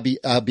don't, the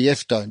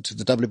IBF don't,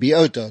 the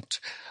WBO don't.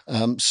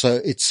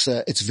 So it's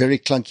very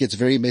clunky, it's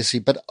very messy,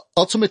 but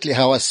ultimately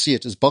how I see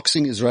it is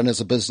boxing is run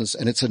as a business,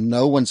 and it's in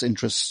no one's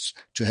interests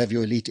to have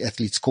your elite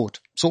athletes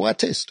caught. So why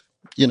test?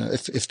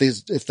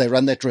 If they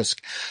run that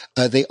risk.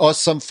 There are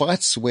some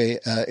fights where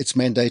it's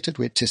mandated,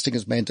 where testing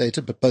is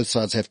mandated, but both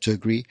sides have to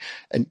agree.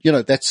 And,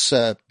 that's,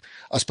 I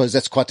suppose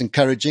that's quite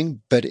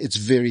encouraging, but it's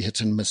very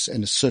hit and miss,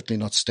 and it's certainly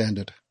not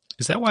standard.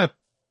 Is that why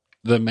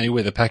the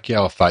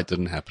Mayweather-Pacquiao fight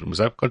didn't happen? Was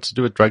that got to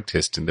do with drug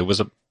testing?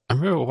 I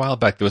remember a while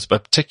back, there was a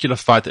particular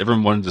fight that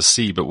everyone wanted to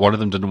see, but one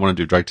of them didn't want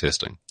to do drug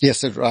testing.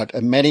 Yes, that's right.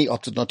 And Manny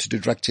opted not to do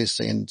drug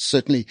testing, and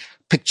certainly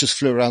pictures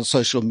flew around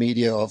social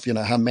media of,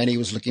 how Manny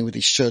was looking with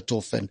his shirt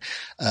off, and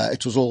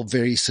it was all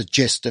very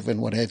suggestive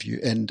and what have you.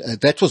 And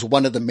that was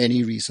one of the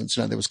many reasons.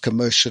 There was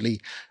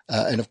commercially,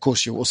 and of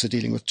course you're also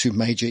dealing with two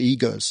major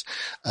egos,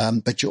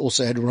 but you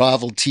also had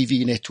rival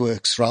TV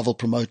networks, rival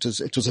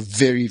promoters. It was a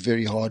very,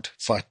 very hard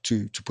fight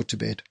to put to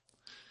bed.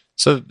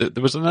 So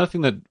there was another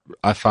thing that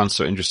I found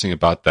so interesting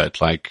about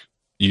that. Like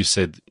you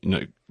said,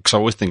 because I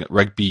always think that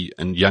rugby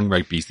and young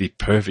rugby is the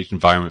perfect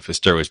environment for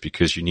steroids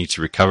because you need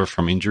to recover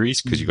from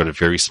injuries because you've got a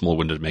very small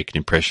window to make an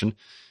impression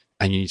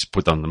and you need to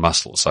put on the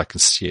muscles. So I can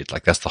see it.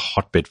 Like that's the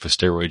hotbed for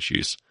steroid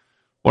use.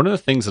 One of the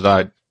things that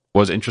I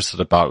was interested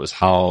about was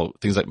how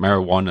things like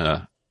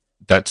marijuana,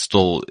 that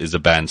still is a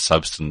banned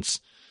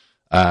substance.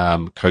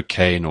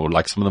 Cocaine or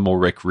like some of the more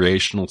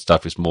recreational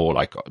stuff is more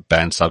like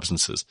banned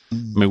substances. I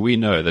mean, we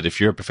know that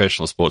if you're a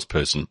professional sports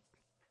person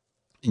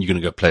and you're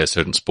going to go play a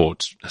certain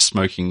sport,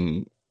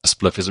 smoking a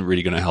spliff isn't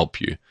really going to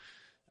help you.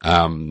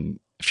 A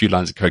few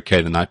lines of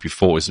cocaine the night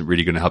before isn't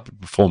really going to help your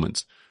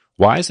performance.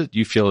 Why is it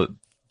you feel that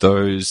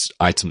those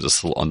items are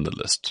still on the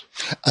list?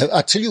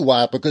 I'll tell you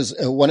why, because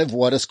one of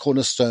WADA's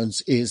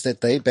cornerstones is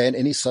that they ban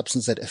any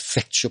substance that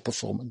affects your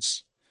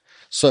performance.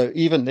 So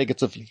even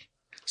negatively.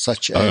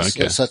 Such as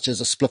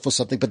a spliff or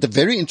something. But the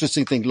very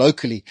interesting thing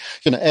locally,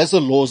 as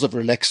the laws have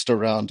relaxed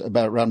around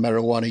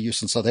marijuana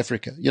use in South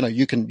Africa,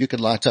 you can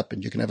light up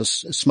and you can have a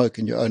smoke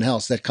in your own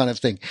house, that kind of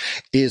thing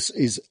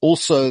is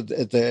also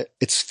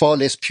it's far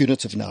less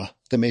punitive now,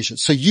 the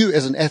measures. So you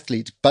as an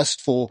athlete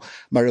bust for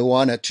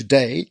marijuana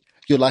today,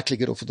 you're likely to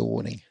get off with a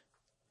warning.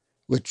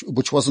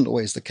 which wasn't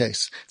always the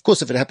case. Of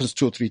course, if it happens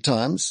 2 or 3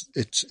 times,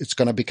 it's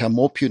going to become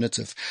more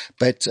punitive.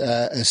 But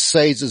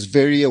SAIDS is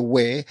very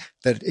aware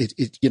that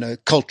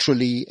it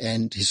culturally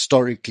and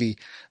historically,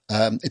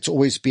 it's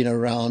always been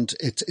around.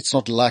 It's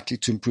not likely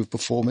to improve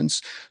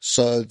performance.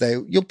 So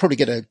you'll probably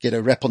get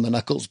a rap on the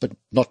knuckles, but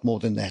not more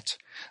than that.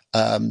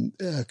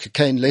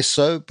 Cocaine less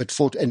so,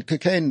 and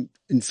cocaine,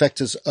 in fact,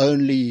 has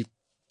only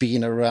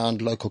been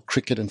around local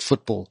cricket and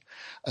football,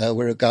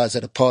 where a guy's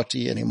at a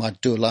party and he might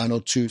do a line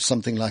or two,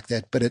 something like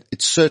that. But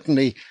it's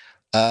certainly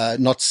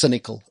not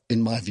cynical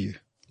in my view.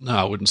 No,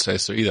 I wouldn't say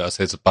so either. I'd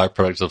say it's a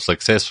byproduct of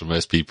success for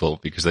most people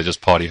because they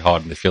just party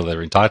hard and they feel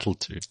they're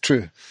entitled to.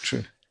 True.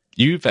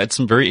 You've had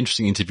some very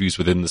interesting interviews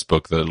within this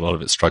book that a lot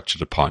of it's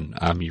structured upon.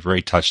 You've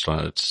already touched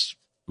on it.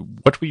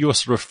 What were your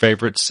sort of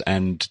favorites,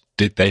 and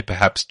did they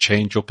perhaps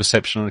change your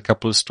perception on a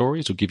couple of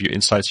stories or give you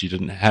insights you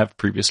didn't have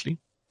previously?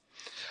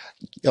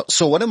 Yeah,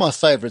 so one of my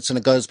favorites, and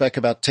it goes back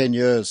about 10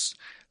 years,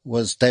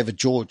 was David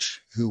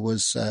George, who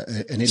was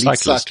an elite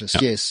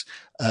cyclist. Yeah. Yes.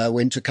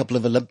 Went to a couple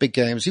of Olympic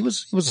games. He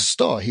was a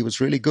star. He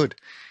was really good.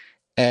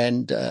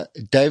 And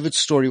David's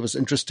story was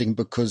interesting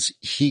because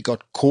he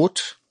got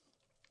caught,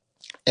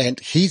 and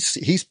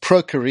his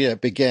pro career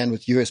began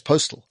with US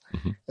Postal.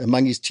 Mm-hmm.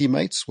 Among his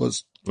teammates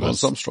was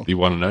Lance Armstrong. The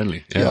one and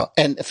only. Yeah.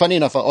 And funny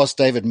enough, I asked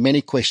David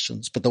many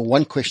questions, but the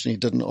one question he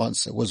didn't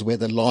answer was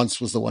whether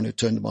Lance was the one who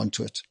turned him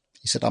onto it.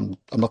 He said, I'm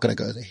not going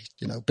to go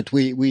there, but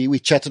we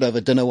chatted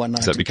over dinner one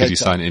night. Is that because you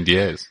signed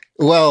NDAs?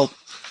 Well,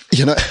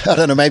 I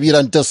don't know, maybe you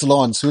don't diss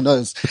Lance, who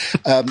knows?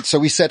 So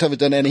we sat over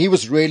dinner and he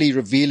was really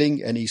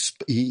revealing, and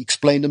he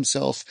explained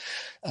himself.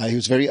 He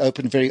was very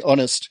open, very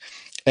honest.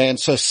 And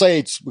so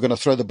SAIDS, we're going to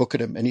throw the book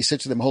at him. And he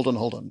said to them, hold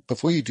on.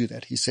 Before you do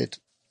that, he said,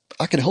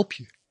 I can help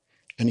you.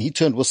 And he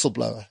turned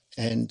whistleblower,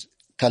 and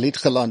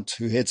Khalid Galant,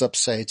 who heads up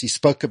SAIDS, he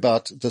spoke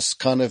about this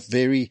kind of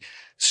very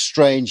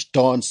strange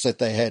dance that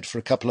they had for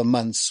a couple of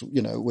months,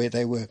 where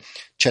they were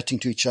chatting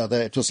to each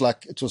other. It was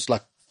like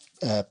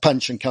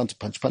punch and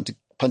counterpunch,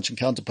 punch and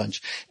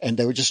counterpunch. And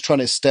they were just trying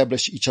to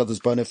establish each other's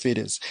bona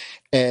fides.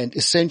 And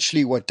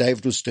essentially what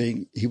David was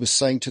doing, he was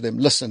saying to them,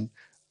 listen,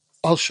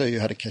 I'll show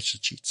you how to catch the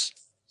cheats.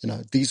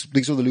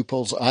 These were the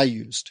loopholes I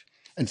used.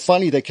 And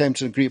finally they came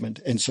to an agreement.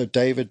 And so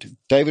David,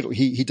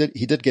 he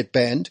did get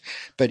banned,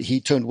 but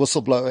he turned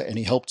whistleblower and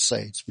he helped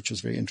SAIDS, which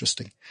was very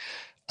interesting.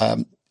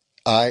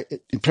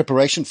 In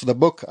preparation for the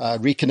book, I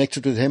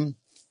reconnected with him,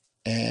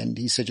 and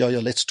he said, yo,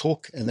 let's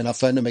talk. And then I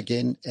phoned him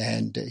again,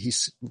 and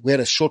we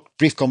had a short,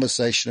 brief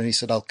conversation, and he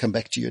said, I'll come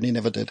back to you. And he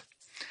never did,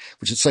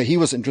 so he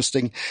was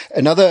interesting.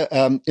 Another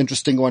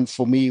interesting one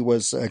for me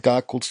was a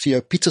guy called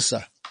Theo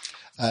Pieterse.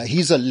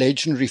 He's a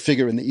legendary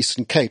figure in the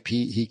Eastern Cape.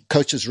 He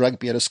coaches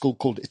rugby at a school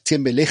called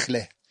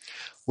Tembelechile,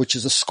 which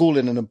is a school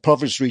in an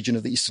impoverished region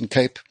of the Eastern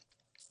Cape.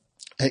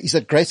 He's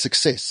had great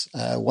success.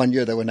 One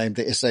year they were named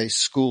the SA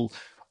School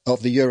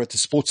of the Year at the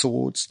Sports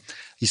Awards.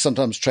 He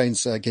sometimes gets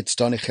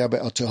Dani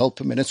Gerber out to help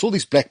him. And it's all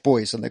these black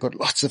boys, and they've got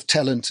lots of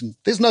talent, and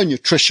there's no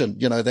nutrition.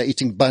 They're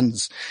eating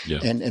buns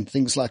and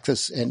things like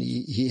this. And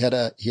he had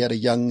a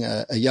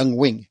young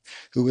wing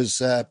who was,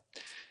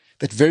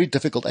 that very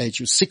difficult age.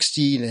 He was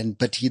 16,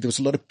 but there was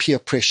a lot of peer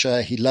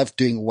pressure. He loved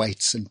doing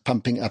weights and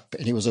pumping up,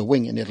 and he was a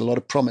wing, and he had a lot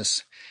of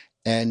promise.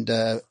 And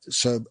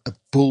so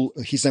Bull,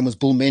 his name was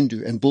Bull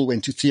Mendu, and Bull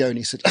went to Theo and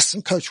he said,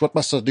 listen, coach, what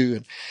must I do?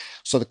 And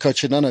so the coach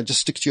said, no,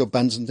 just stick to your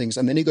buns and things.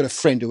 And then he got a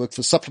friend who worked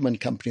for a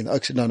supplement company, and the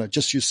oak said, no,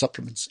 just use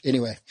supplements.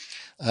 Anyway,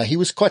 he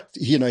was quite,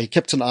 he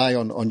kept an eye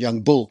on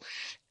young Bull.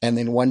 And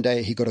then one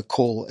day he got a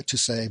call to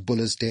say,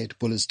 Bull is dead.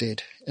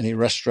 And he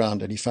rushed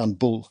around and he found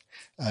Bull,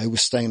 who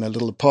was staying in a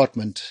little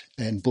apartment,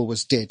 and Bull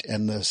was dead,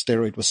 and the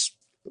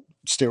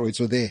steroids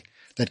were there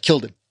that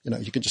killed him.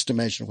 You can just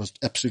imagine it was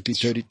absolutely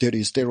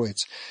dirty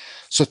steroids.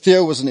 So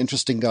Theo was an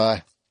interesting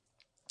guy.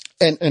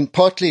 And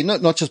partly,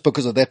 not just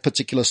because of that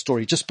particular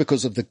story, just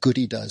because of the good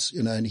he does,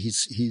 and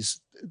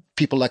he's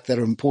people like that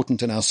are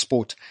important in our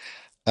sport.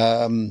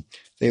 There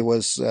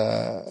was,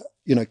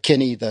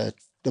 Kenny, the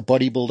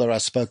bodybuilder I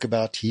spoke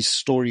about. His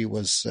story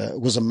was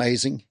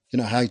amazing.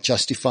 How he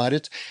justified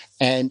it.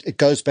 And it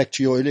goes back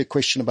to your earlier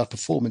question about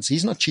performance.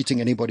 He's not cheating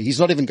anybody.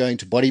 He's not even going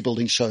to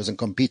bodybuilding shows and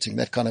competing,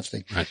 that kind of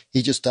thing. Right.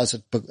 He just does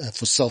it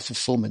for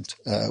self-fulfillment,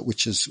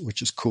 which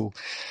is cool.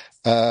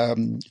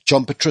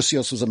 John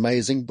Patricios was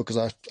amazing, because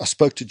I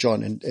spoke to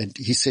John, and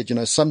he said,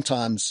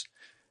 sometimes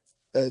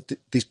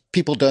these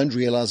people don't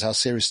realize how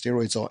serious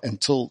steroids are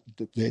until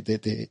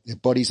their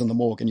body's in the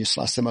morgue and you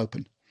slice them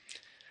open.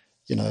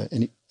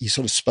 And he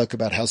sort of spoke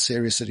about how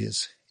serious it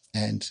is.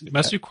 And it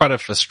must be quite a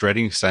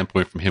frustrating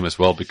standpoint from him as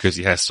well, because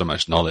he has so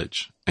much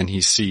knowledge and he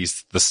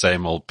sees the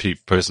same old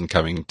person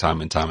coming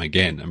time and time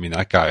again. I mean,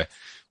 that guy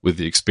with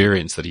the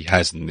experience that he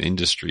has in the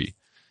industry,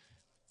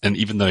 and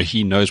even though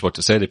he knows what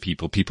to say to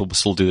people, people will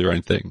still do their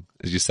own thing.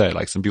 As you say,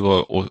 like some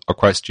people are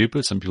quite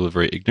stupid, some people are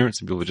very ignorant,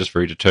 some people are just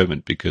very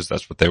determined because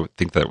that's what they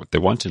think that what they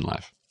want in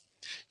life.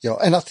 Yeah,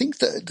 and I think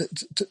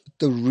the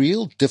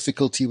real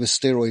difficulty with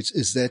steroids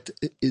is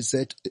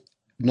that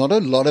not a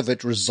lot of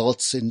it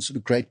results in sort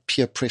of great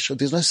peer pressure.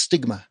 There's no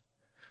stigma.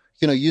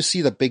 you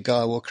see the big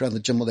guy walk around the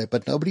gym all day,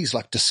 but nobody's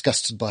like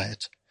disgusted by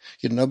it.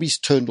 Nobody's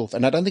turned off.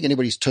 And I don't think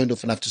anybody's turned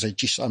off enough to say,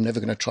 geez, I'm never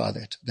going to try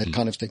that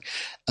kind of thing.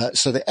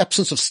 So the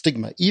absence of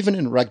stigma, even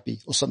in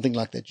rugby or something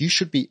like that, you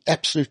should be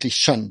absolutely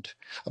shunned.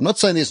 I'm not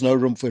saying there's no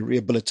room for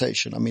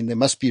rehabilitation. I mean, there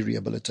must be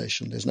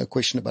rehabilitation. There's no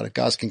question about it.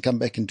 Guys can come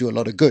back and do a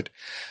lot of good,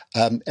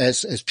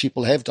 as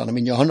people have done. I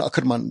mean, Johan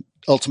Ackerman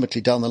ultimately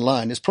down the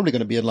line is probably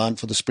going to be in line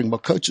for the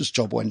Springbok coach's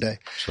job one day.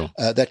 Sure.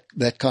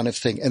 That kind of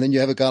thing. And then you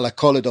have a guy like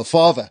Carlo Del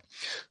Fava,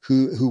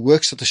 who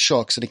works at the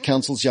Sharks and he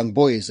counsels young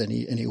boys and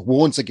he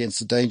warns against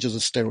the dangers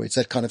of steroids,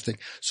 that kind of thing.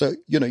 So,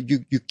 you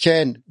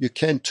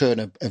can turn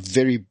a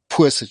very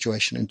poor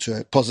situation into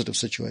a positive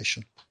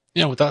situation.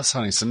 Yeah, without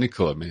sounding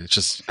cynical, I mean,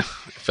 I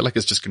feel like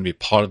it's just going to be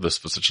part of this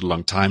for such a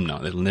long time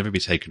now. It'll never be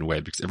taken away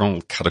because everyone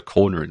will cut a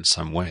corner in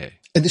some way.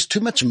 And there's too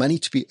much money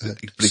to be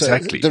earned.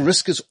 Exactly. So the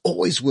risk is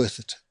always worth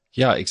it.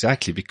 Yeah,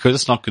 exactly. Because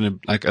it's not going to,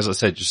 like, as I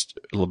said just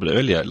a little bit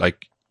earlier,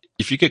 like,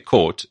 if you get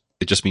caught,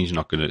 it just means it's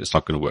not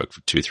going to work for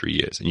 2 or 3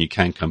 years and you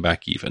can come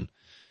back even.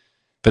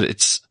 But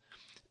it's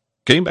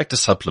getting back to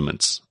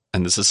supplements.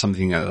 And this is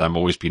something that I've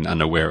always been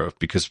unaware of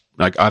because,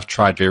 like, I've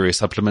tried various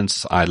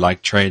supplements. I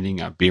like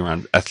training. I've been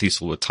around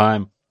athletes all the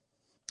time.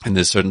 And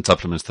there's certain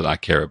supplements that I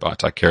care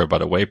about. I care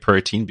about a whey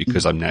protein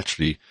because I'm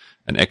naturally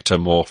an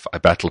ectomorph. I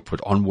battle to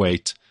put on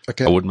weight.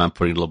 Okay. I wouldn't mind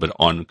putting a little bit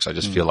on because I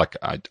just feel like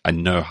I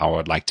know how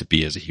I'd like to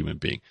be as a human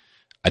being.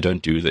 I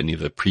don't do any of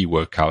the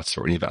pre-workouts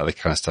or any of the other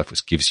kind of stuff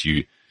which gives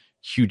you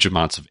huge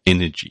amounts of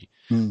energy.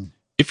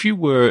 If you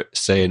were,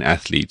 say, an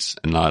athlete,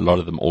 and a lot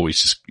of them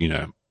always just,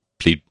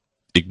 plead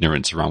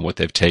ignorance around what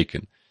they've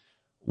taken,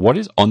 what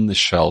is on the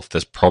shelf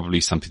that's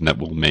probably something that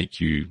will make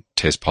you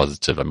test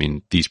positive? I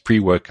mean, these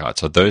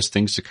pre-workouts, are those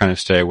things to kind of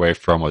stay away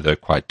from, or they're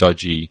quite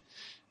dodgy?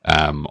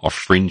 Are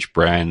fringe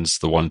brands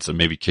the ones that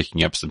may be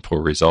kicking up some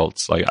poor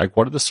results? Like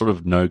what are the sort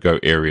of no-go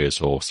areas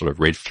or sort of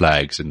red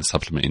flags in the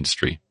supplement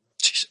industry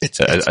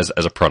as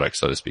a product,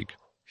 so to speak?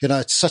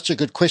 It's such a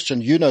good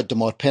question.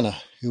 DeMart Penner,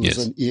 who was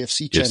an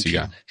EFC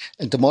champion,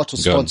 and DeMart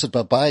was sponsored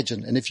by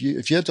Biogen. And if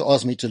you had to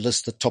ask me to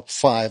list the top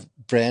 5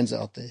 brands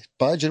out there,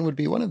 Biogen would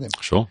be one of them.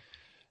 Sure.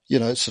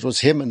 So it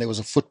was him, and there was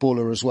a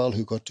footballer as well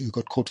who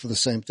got caught for the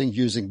same thing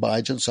using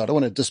Biogen. So I don't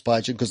want to diss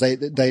Biogen because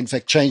they in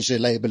fact changed their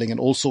labeling and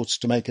all sorts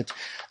to make it,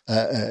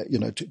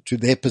 to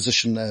their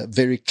position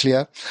very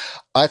clear.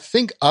 I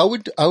think I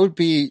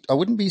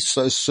wouldn't be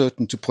so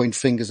certain to point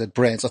fingers at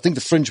brands. I think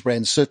the fringe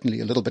brands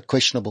certainly a little bit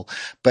questionable,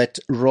 but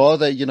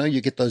rather,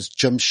 you get those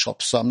gym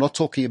shops. So I'm not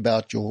talking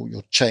about your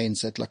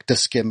chains at like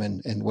Dis-Chem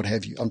and what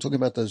have you. I'm talking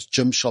about those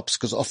gym shops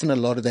because often a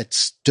lot of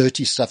that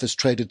dirty stuff is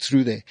traded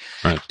through there.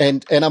 Right.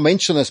 And I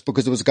mention this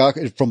because there was a guy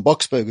from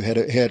Boksburg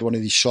who had one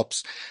of these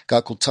shops, a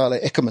guy called Tyler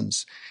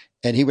Eckermans,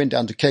 and he went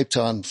down to Cape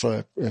Town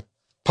for a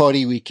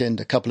party weekend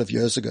a couple of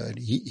years ago, and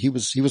he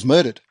was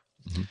murdered.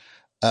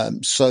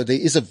 So there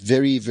is a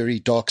very, very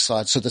dark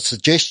side. So the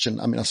suggestion,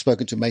 I mean, I've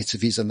spoken to mates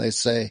of his and they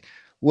say,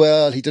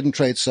 well, he didn't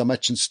trade so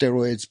much in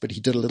steroids, but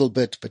he did a little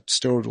bit, but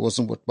steroid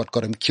wasn't what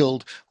got him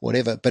killed,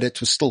 whatever. But it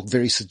was still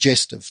very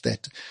suggestive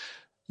that,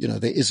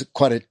 there is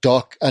quite a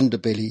dark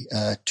underbelly,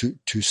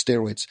 to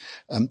steroids.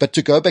 But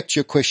to go back to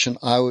your question,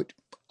 I would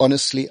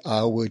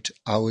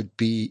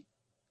be,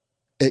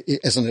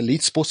 as an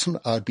elite sportsman,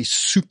 I would be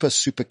super,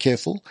 super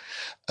careful,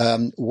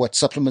 what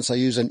supplements I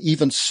use. And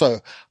even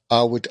so,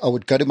 I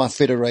would go to my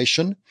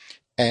federation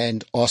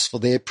and ask for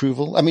their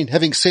approval. I mean,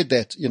 having said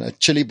that,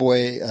 Chili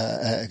Boy,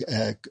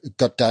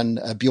 got done,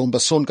 Bjorn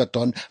Basson got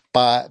done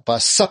by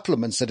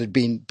supplements that had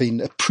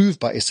been approved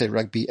by SA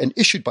Rugby and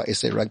issued by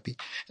SA Rugby.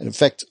 And in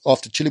fact,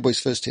 after Chili Boy's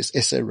first test,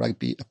 SA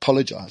Rugby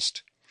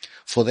apologized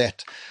for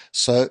that.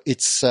 So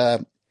it's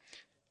a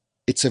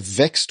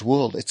vexed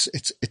world.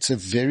 It's a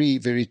very,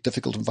 very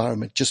difficult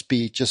environment. Just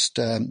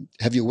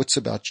have your wits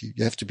about you.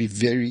 You have to be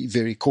very,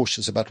 very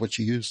cautious about what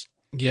you use.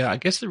 Yeah, I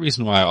guess the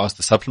reason why I asked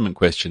the supplement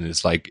question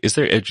is is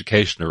there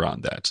education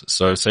around that?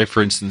 So say,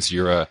 for instance,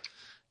 you're a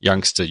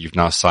youngster, you've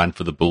now signed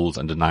for the Bulls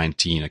under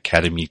 19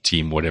 academy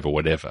team,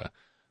 whatever.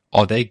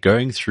 Are they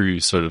going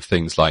through sort of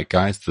things like,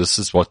 guys, this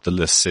is what the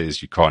list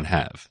says you can't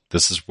have.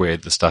 This is where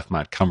the stuff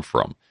might come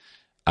from.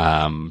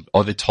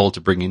 Are they told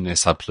to bring in their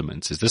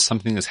supplements? Is this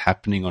something that's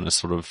happening on a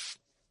sort of,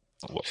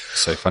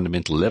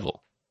 fundamental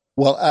level?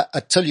 Well, I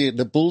tell you,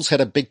 the Bulls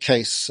had a big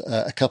case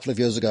a couple of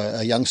years ago,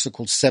 a youngster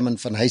called Simon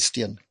van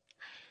Heystien,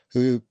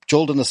 who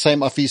joined in the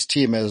same office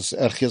team as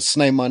Ergiel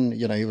Snyman.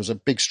 He was a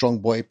big, strong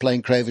boy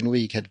playing Craven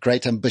Week, had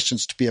great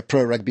ambitions to be a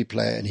pro rugby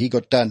player, and he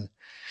got done.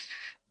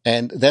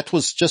 And that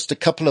was just a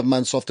couple of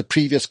months after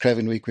previous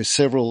Craven Week where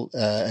several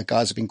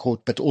guys have been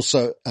caught, but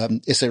also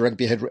SA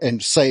Rugby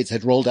and SAIDS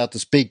had rolled out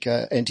this big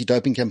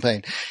anti-doping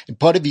campaign. And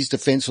part of his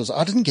defense was,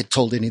 I didn't get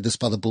told any of this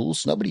by the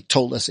Bulls. Nobody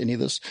told us any of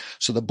this.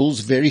 So the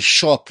Bulls very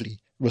sharply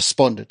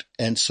responded.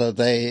 And so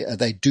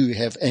they do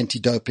have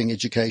anti-doping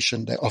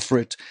education. They offer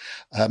it.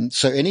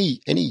 So any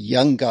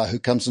young guy who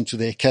comes into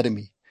the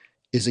academy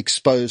is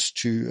exposed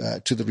to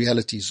the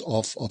realities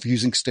of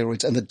using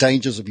steroids and the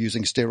dangers of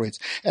using steroids.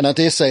 And I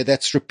dare say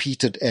that's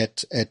repeated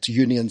at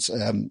unions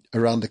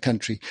around the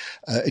country.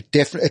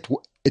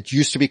 It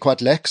used to be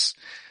quite lax,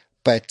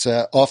 But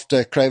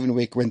after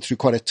Cravenwick went through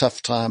quite a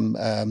tough time,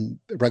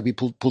 rugby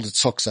pulled its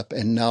socks up,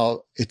 and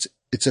now it's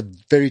a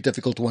very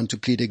difficult one to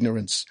plead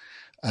ignorance,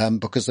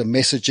 because the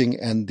messaging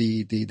and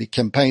the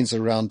campaigns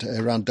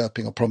around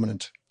doping are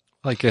prominent.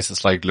 I guess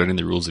it's like learning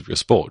the rules of your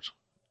sport.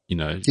 You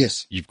know,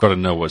 Yes. You've got to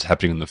know what's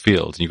happening in the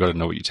field, and you've got to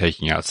know what you're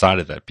taking outside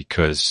of that,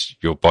 because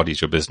your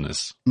body's your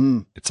business.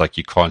 It's like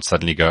you can't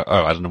suddenly go,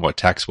 oh, I don't know what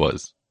tax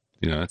was.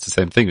 You know, it's the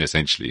same thing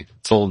essentially.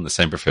 It's all in the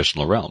same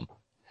professional realm.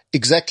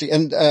 Exactly.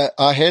 And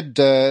I had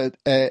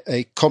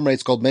a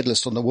Comrades Gold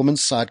medalist on the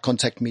women's side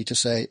contact me to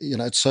say, you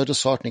know, it's so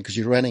disheartening because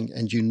you're running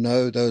and you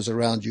know those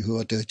around you who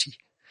are dirty.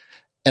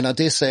 And I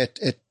dare say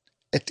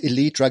at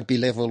elite rugby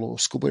level or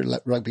schoolboy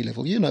rugby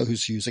level, you know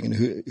who's using and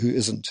who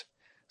isn't.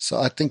 So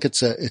I think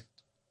it's a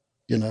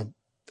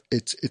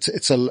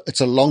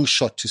long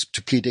shot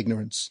to plead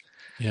ignorance.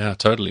 Yeah,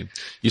 totally.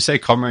 You say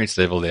Comrades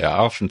level there. I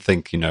often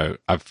think, you know,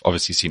 I've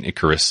obviously seen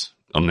Icarus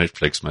on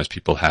Netflix. Most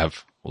people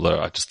have.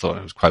 Although I just thought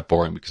it was quite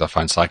boring because I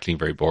find cycling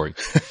very boring.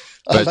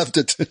 I loved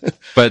it.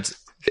 But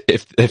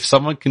if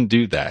someone can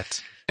do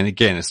that, and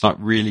again, it's not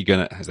really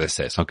going to, as I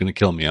say, it's not going to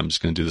kill me. I'm just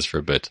going to do this for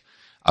a bit.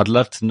 I'd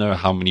love to know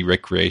how many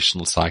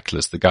recreational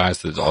cyclists, the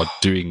guys that are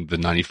doing the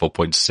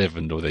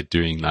 94.7 or they're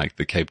doing like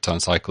the Cape Town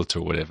Cycle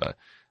Tour or whatever.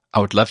 I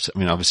would love to, I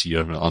mean, obviously you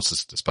don't have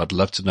answers to this, but I'd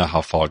love to know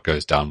how far it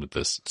goes down with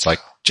this. It's like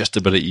just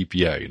a bit of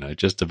EPO, you know,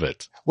 just a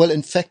bit. Well,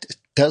 in fact, it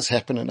does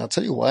happen. And I'll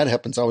tell you why it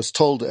happens. I was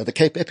told the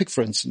Cape Epic,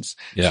 for instance.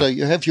 Yeah. So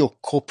you have your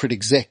corporate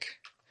exec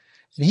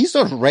and he's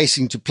not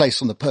racing to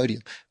place on the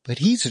podium, but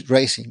he's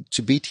racing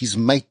to beat his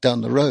mate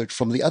down the road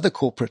from the other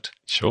corporate.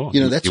 Sure.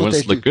 You know, that's he what wants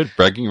they to look do. good.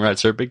 Bragging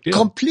rights are a big deal.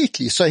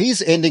 Completely. So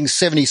he's ending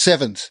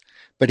 77th.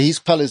 But his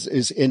pal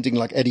is ending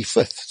like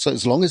 85th. So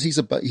as long as he's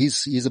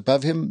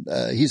above him,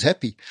 he's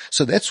happy.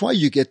 So that's why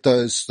you get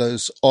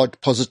those odd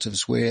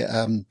positives where,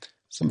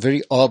 some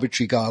very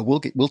arbitrary guy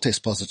will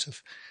test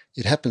positive.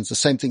 It happens. The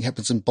same thing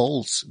happens in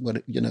bowls,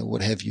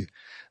 what have you.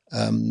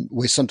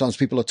 Where sometimes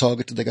people are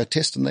targeted, they go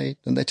test and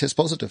they test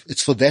positive.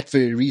 It's for that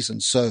very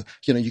reason. So,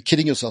 you know, you're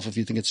kidding yourself if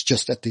you think it's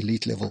just at the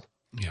elite level.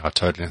 Yeah,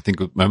 totally. I think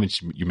the moment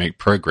you make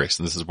progress,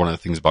 and this is one of the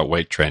things about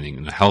weight training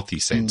in a healthy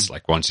sense,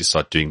 like once you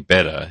start doing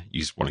better,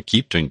 you want to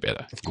keep doing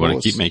better. You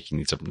want to keep making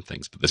these different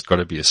things, but there's got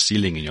to be a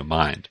ceiling in your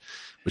mind,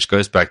 which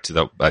goes back to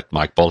that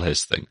Mike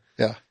Bolhes thing.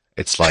 Yeah.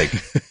 It's like,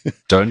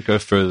 don't go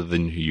further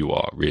than who you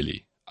are,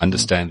 really.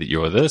 Understand that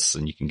you're this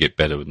and you can get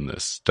better than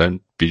this.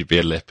 Don't be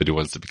a leopard who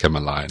wants to become a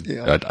lion.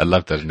 Yeah. I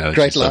love that analogy.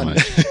 Great so line.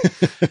 much.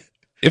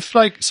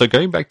 So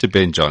going back to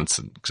Ben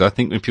Johnson, because I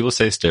think when people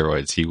say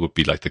steroids, he would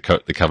be like the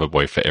cover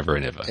boy forever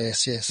and ever.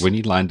 Yes. When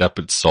he lined up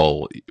at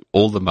Seoul,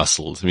 all the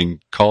muscles. I mean,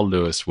 Carl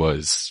Lewis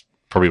was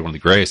probably one of the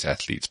greatest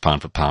athletes,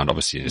 pound for pound,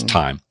 obviously in his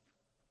time.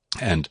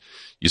 And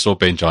you saw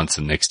Ben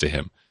Johnson next to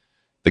him.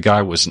 The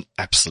guy was an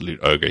absolute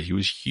ogre. He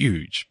was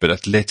huge, but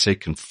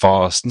athletic and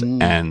fast.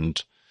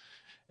 And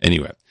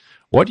anyway,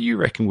 what do you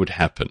reckon would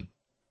happen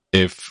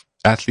if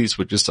athletes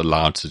were just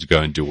allowed to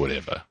go and do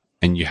whatever?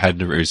 And you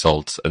had a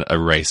result, a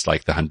race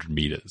like the 100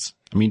 meters.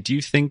 I mean, do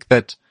you think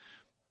that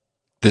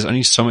there's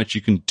only so much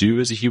you can do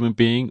as a human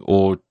being,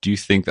 or do you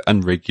think that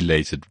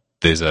unregulated,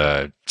 there's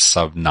a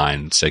sub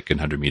 9 second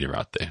 100 meter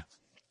out there?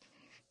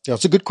 Yeah,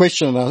 it's a good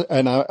question.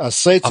 And I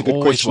say it's a good question.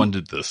 I've always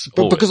wondered this.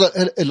 But because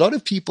a lot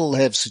of people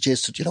have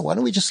suggested, you know, why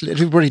don't we just let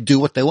everybody do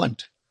what they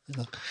want? You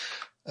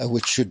know,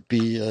 which should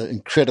be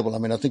incredible. I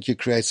mean, I think you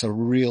create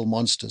some real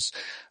monsters.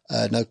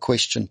 No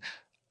question.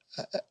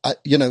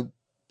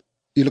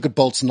 You look at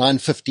Bolt's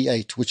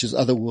 9:58, which is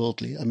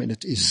otherworldly. I mean,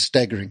 it is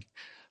staggering.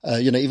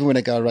 Even when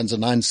a guy runs a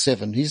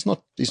 9:7, he's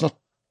not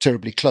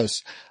terribly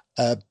close.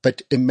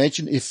 But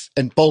imagine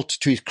and Bolt,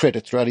 to his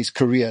credit, throughout his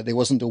career, there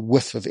wasn't a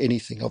whiff of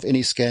anything, of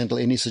any scandal,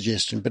 any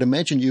suggestion. But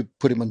imagine you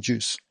put him on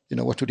juice. You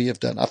know, what would he have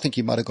done? I think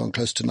he might have gone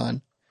close to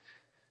 9.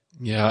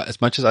 Yeah,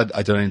 as much as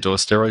I don't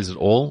endorse steroids at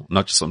all,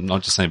 I'm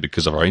not just saying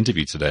because of our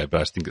interview today,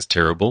 but I think it's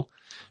terrible.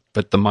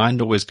 But the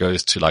mind always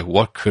goes to like,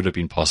 what could have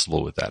been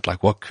possible with that?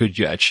 Like, what could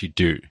you actually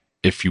do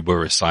if you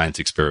were a science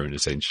experiment,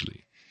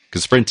 essentially?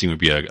 Because sprinting would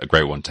be a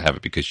great one to have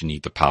it because you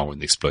need the power and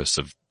the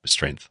explosive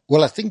strength.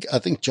 Well, I think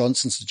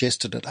Johnson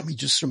suggested it. I mean,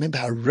 just remember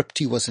how ripped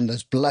he was in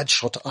those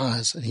bloodshot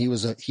eyes, and he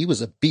was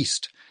a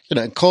beast. You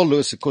know, and Carl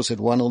Lewis, of course, had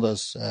won all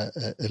those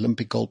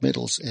Olympic gold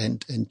medals,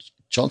 and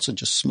Johnson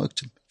just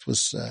smoked him. It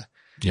was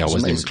it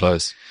wasn't even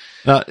close.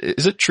 Now,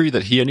 is it true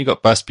that he only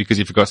got bust because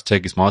he forgot to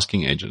take his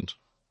masking agent?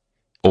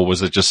 Or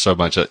was it just so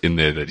much in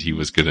there that he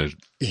was going to?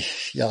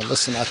 Yeah,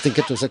 listen, I think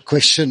it was a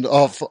question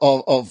of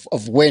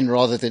when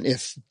rather than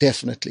if,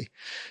 definitely.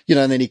 You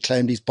know, and then he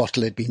claimed his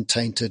bottle had been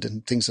tainted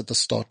and things at the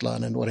start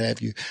line and what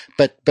have you.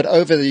 But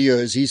over the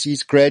years,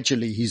 he's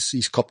gradually,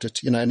 he's copped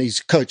it, you know, and his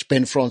coach,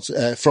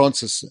 Trevor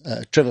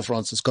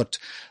Francis got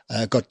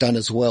done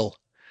as well.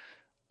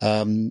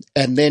 And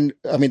then,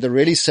 I mean, the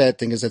really sad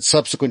thing is that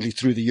subsequently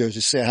through the years,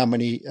 you see how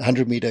many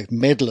 100-meter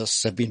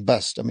medalists have been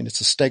bust. I mean,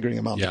 it's a staggering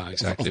amount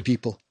of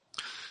people.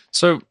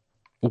 So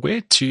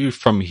where to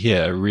from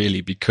here,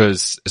 really?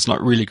 Because it's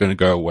not really going to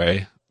go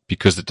away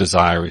because the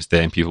desire is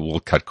there and people will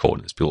cut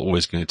corners. People are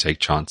always going to take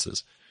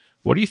chances.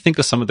 What do you think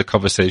are some of the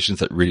conversations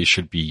that really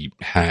should be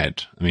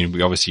had? I mean,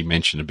 we obviously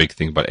mentioned a big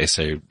thing about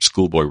SA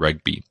schoolboy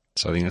rugby.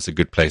 So I think that's a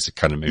good place to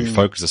kind of maybe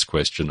focus this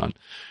question on.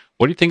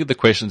 What do you think are the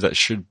questions that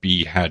should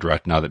be had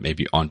right now that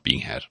maybe aren't being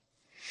had?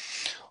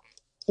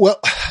 Well,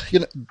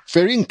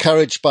 very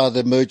encouraged by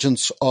the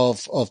emergence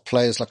of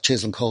players like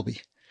Cheslin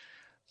Colby.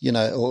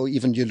 Or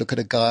even you look at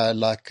a guy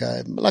like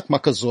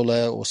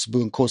Makazola or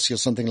Sabu Nkosi or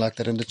something like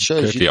that, and it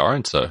shows Curtly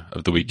Aronso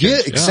of the weekend.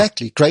 Yeah,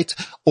 exactly. Yeah. Great.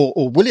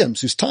 Or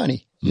Williams, who's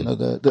tiny.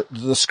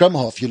 The scrum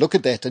half. You look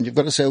at that and you've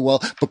got to say,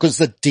 well, because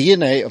the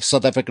DNA of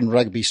South African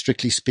rugby,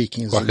 strictly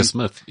speaking, is Walker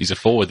Smith. He's a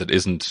forward that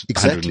isn't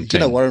exactly.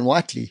 110. Warren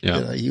Whiteley.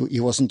 Yeah. He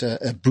wasn't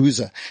a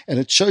bruiser, and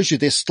it shows you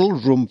there's still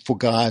room for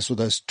guys with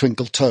those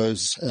twinkle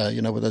toes.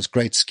 With those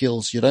great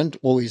skills. You don't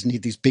always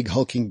need these big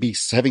hulking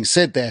beasts. Having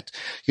said that,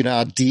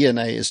 our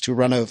DNA is to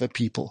run over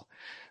people.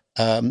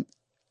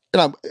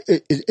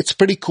 It's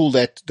pretty cool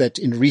that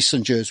in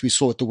recent years we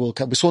saw at the World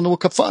Cup, we saw in the World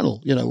Cup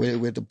final,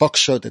 where the box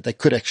showed that they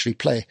could actually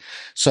play.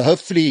 So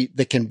hopefully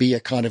there can be a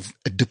kind of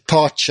a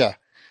departure,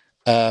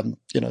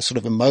 sort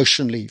of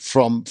emotionally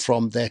from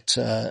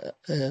that,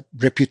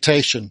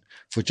 reputation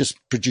for just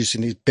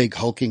producing these big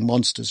hulking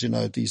monsters,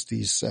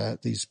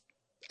 these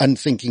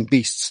unthinking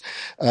beasts.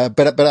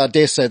 But I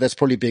dare say that's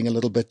probably being a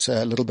little bit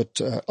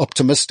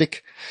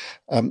optimistic.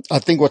 I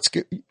think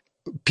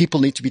people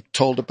need to be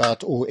told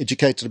about or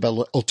educated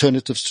about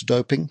alternatives to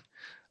doping.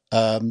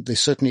 There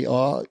certainly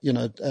are,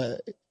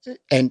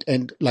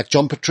 and like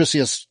John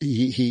Patricius,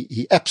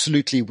 he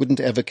absolutely wouldn't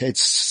advocate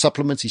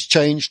supplements. He's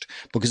changed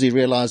because he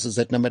realizes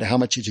that no matter how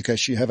much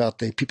education you have out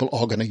there, people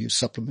are going to use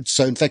supplements.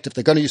 So in fact, if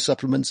they're going to use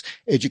supplements,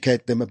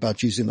 educate them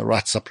about using the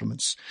right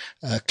supplements,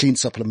 clean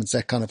supplements,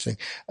 that kind of thing.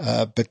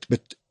 But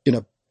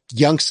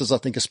youngsters, I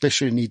think,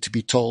 especially need to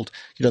be told,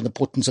 the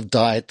importance of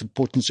diet, the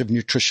importance of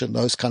nutrition,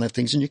 those kind of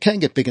things. And you can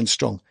get big and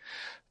strong.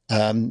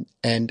 And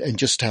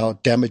just how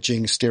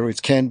damaging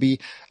steroids can be.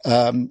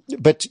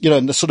 But,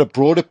 in the sort of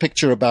broader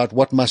picture about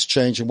what must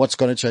change and what's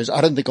going to change,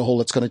 I don't think a whole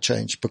lot's going to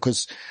change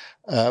because,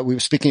 we were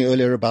speaking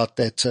earlier about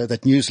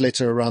that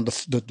newsletter around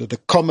the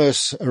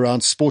commerce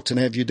around sport and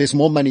have you. There's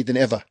more money than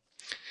ever.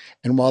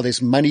 And while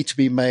there's money to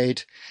be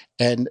made,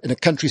 and in a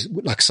country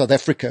like South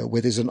Africa,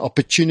 where there's an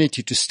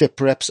opportunity to step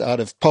perhaps out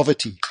of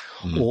poverty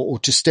or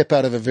to step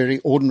out of a very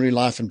ordinary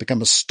life and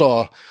become a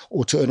star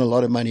or to earn a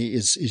lot of money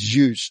is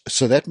huge.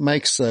 So that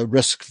makes a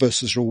risk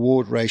versus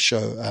reward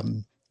ratio,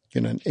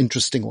 an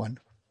interesting one.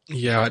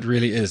 Yeah, it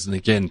really is. And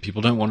again,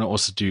 people don't want to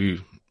also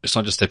it's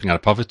not just stepping out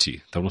of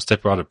poverty. They want to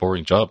step out of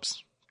boring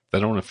jobs.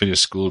 They don't want to finish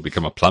school and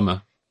become a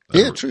plumber.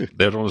 Yeah, true.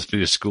 They don't want to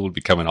finish school and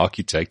become an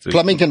architect.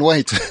 Plumbing can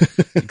wait.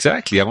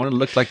 Exactly. I want to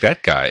look like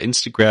that guy.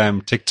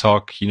 Instagram,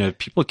 TikTok,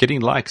 people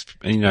getting likes.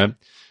 And, I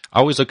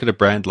always look at a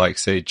brand like,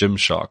 say,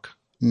 Gymshark.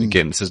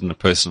 Again, this isn't a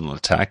personal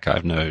attack. I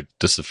have no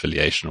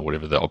disaffiliation or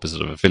whatever the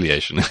opposite of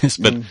affiliation is,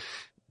 but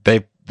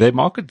they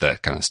market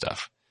that kind of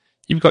stuff.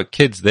 You've got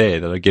kids there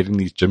that are getting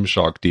these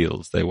Gymshark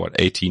deals. They're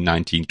 18,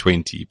 19,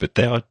 20, but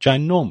they are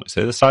ginormous.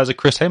 They're the size of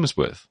Chris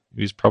Hemsworth,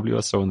 who's probably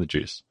also on the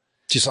juice.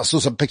 Just, I saw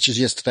some pictures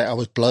yesterday. I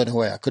was blown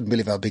away. I couldn't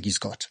believe how big he's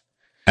got.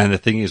 And the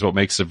thing is, what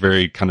makes it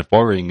very kind of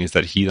worrying is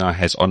that he now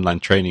has online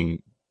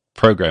training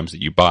programs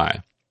that you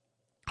buy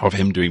of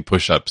him doing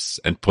push-ups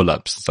and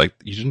pull-ups. It's like,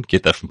 you didn't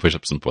get that from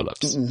push-ups and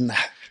pull-ups. Nah.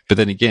 But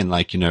then again,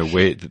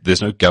 where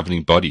there's no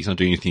governing body, he's not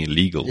doing anything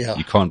illegal. Yeah.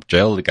 You can't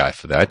jail the guy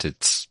for that.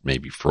 It's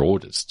maybe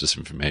fraud, it's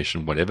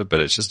disinformation, whatever,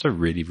 but it's just a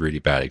really, really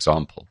bad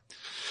example.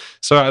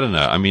 So I don't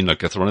know. I mean,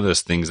 look, it's one of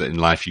those things that in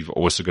life you've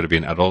also got to be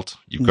an adult.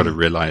 You've got to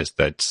realize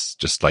that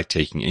just like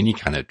taking any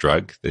kind of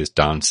drug, there's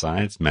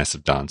downsides,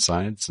 massive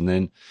downsides. And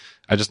then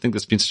I just think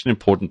that's been such an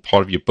important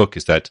part of your book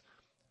is that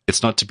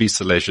it's not to be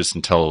salacious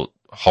and tell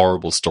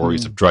horrible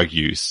stories of drug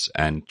use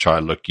and try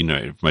to look,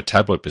 from a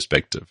tabloid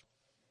perspective.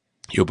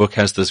 Your book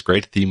has this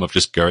great theme of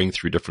just going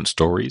through different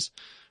stories,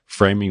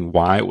 framing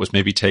why it was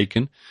maybe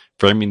taken,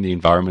 framing the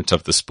environment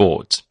of the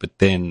sport, but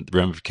then the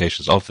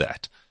ramifications of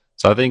that.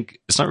 So I think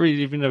it's not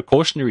really even a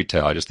cautionary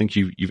tale. I just think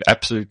you've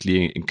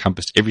absolutely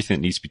encompassed everything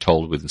that needs to be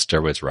told within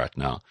steroids right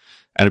now.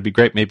 And it'd be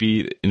great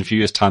maybe in a few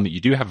years' time that you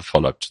do have a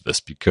follow-up to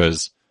this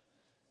because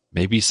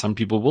maybe some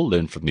people will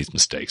learn from these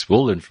mistakes,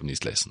 will learn from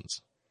these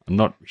lessons. I'm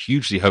not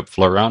hugely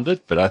hopeful around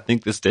it, but I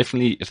think there's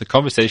definitely, if the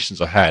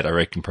conversations are had, I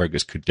reckon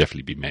progress could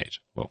definitely be made.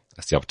 Well,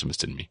 that's the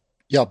optimist in me.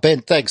 Yeah,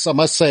 Ben, thanks. I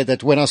must say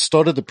that when I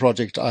started the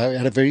project, I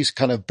had a very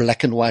kind of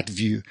black and white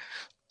view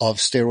of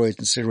steroids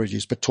and steroid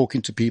use, but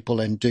talking to people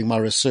and doing my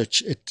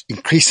research, it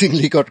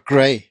increasingly got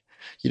grey.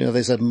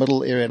 There's a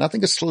middle area, and I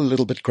think it's still a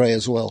little bit grey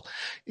as well,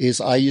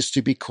 is I used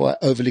to be quite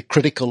overly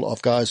critical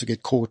of guys who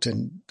get caught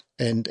and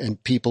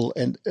people.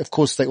 And of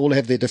course, they all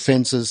have their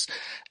defenses,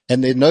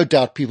 and there are no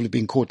doubt people who've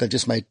been caught. They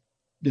just made,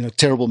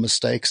 terrible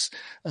mistakes.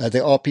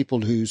 There are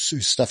people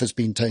whose stuff has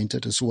been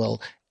tainted as well,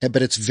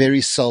 but it's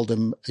very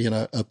seldom,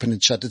 open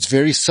and shut. It's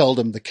very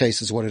seldom the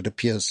case is what it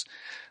appears.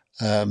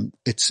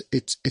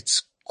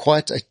 It's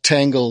quite a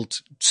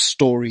tangled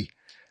story.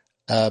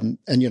 And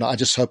I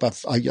just hope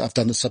I've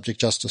done the subject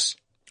justice.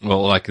 Well,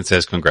 all I can say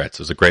is congrats.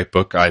 It was a great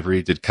book. I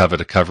really did cover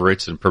to cover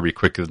it, and probably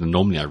quicker than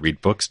normally I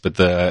read books, but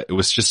it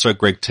was just so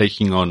great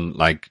taking on,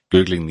 like,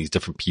 Googling these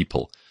different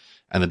people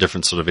and the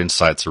different sort of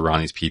insights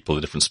around these people,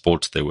 the different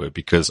sports they were,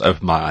 because it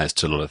opened my eyes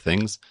to a lot of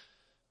things.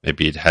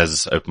 Maybe it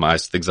has opened my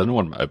eyes to things I don't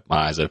want my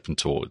eyes open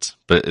towards,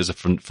 but it is a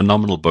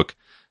phenomenal book.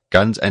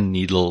 Guns and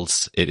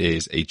Needles. It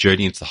is a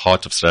journey into the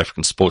heart of South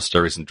African sports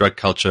stories and drug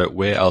culture.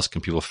 Where else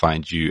can people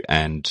find you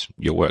and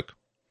your work?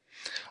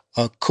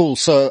 Oh, cool.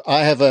 So I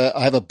have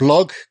a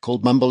blog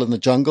called Mumble in the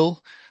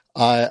Jungle.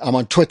 I'm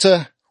on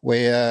Twitter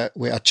where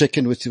I check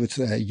in with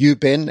you,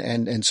 Ben,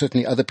 and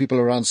certainly other people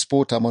around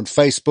sport. I'm on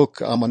Facebook.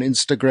 I'm on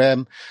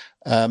Instagram.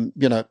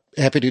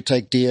 Happy to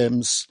take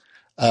DMs.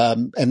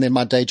 And then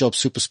my day job,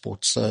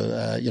 Supersport.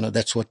 So,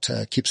 that's what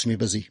keeps me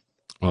busy.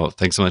 Well,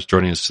 thanks so much for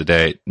joining us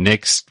today.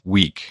 Next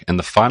week, and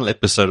the final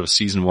episode of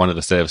season 1 of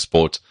The State of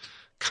Sport,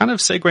 kind of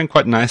segueing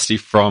quite nicely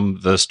from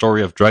the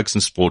story of drugs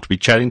in sport, we're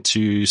chatting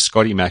to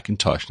Scotty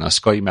McIntosh. Now,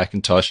 Scotty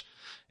McIntosh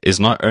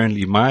is not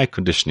only my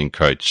conditioning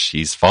coach,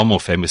 he's far more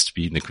famous to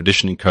being the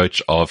conditioning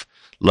coach of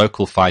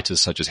local fighters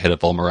such as Hedda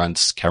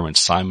Volmarans, Karen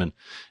Simon,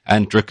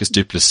 and Dricus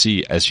du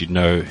Plessis, as you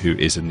know, who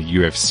is in the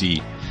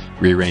UFC,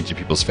 rearranging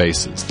people's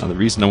faces. Now, the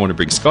reason I want to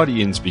bring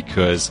Scotty in is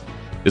because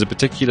there's a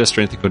particular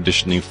strength and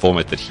conditioning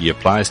format that he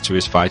applies to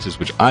his fighters,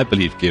 which I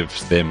believe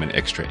gives them an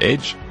extra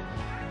edge,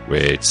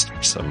 where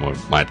someone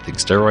might think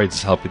steroids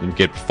is helping them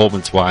get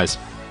performance-wise.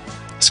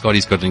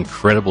 Scotty's got an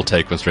incredible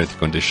take on strength and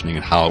conditioning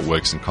and how it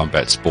works in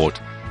combat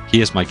sport.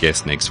 He is my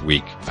guest next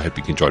week. I hope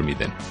you can join me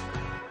then.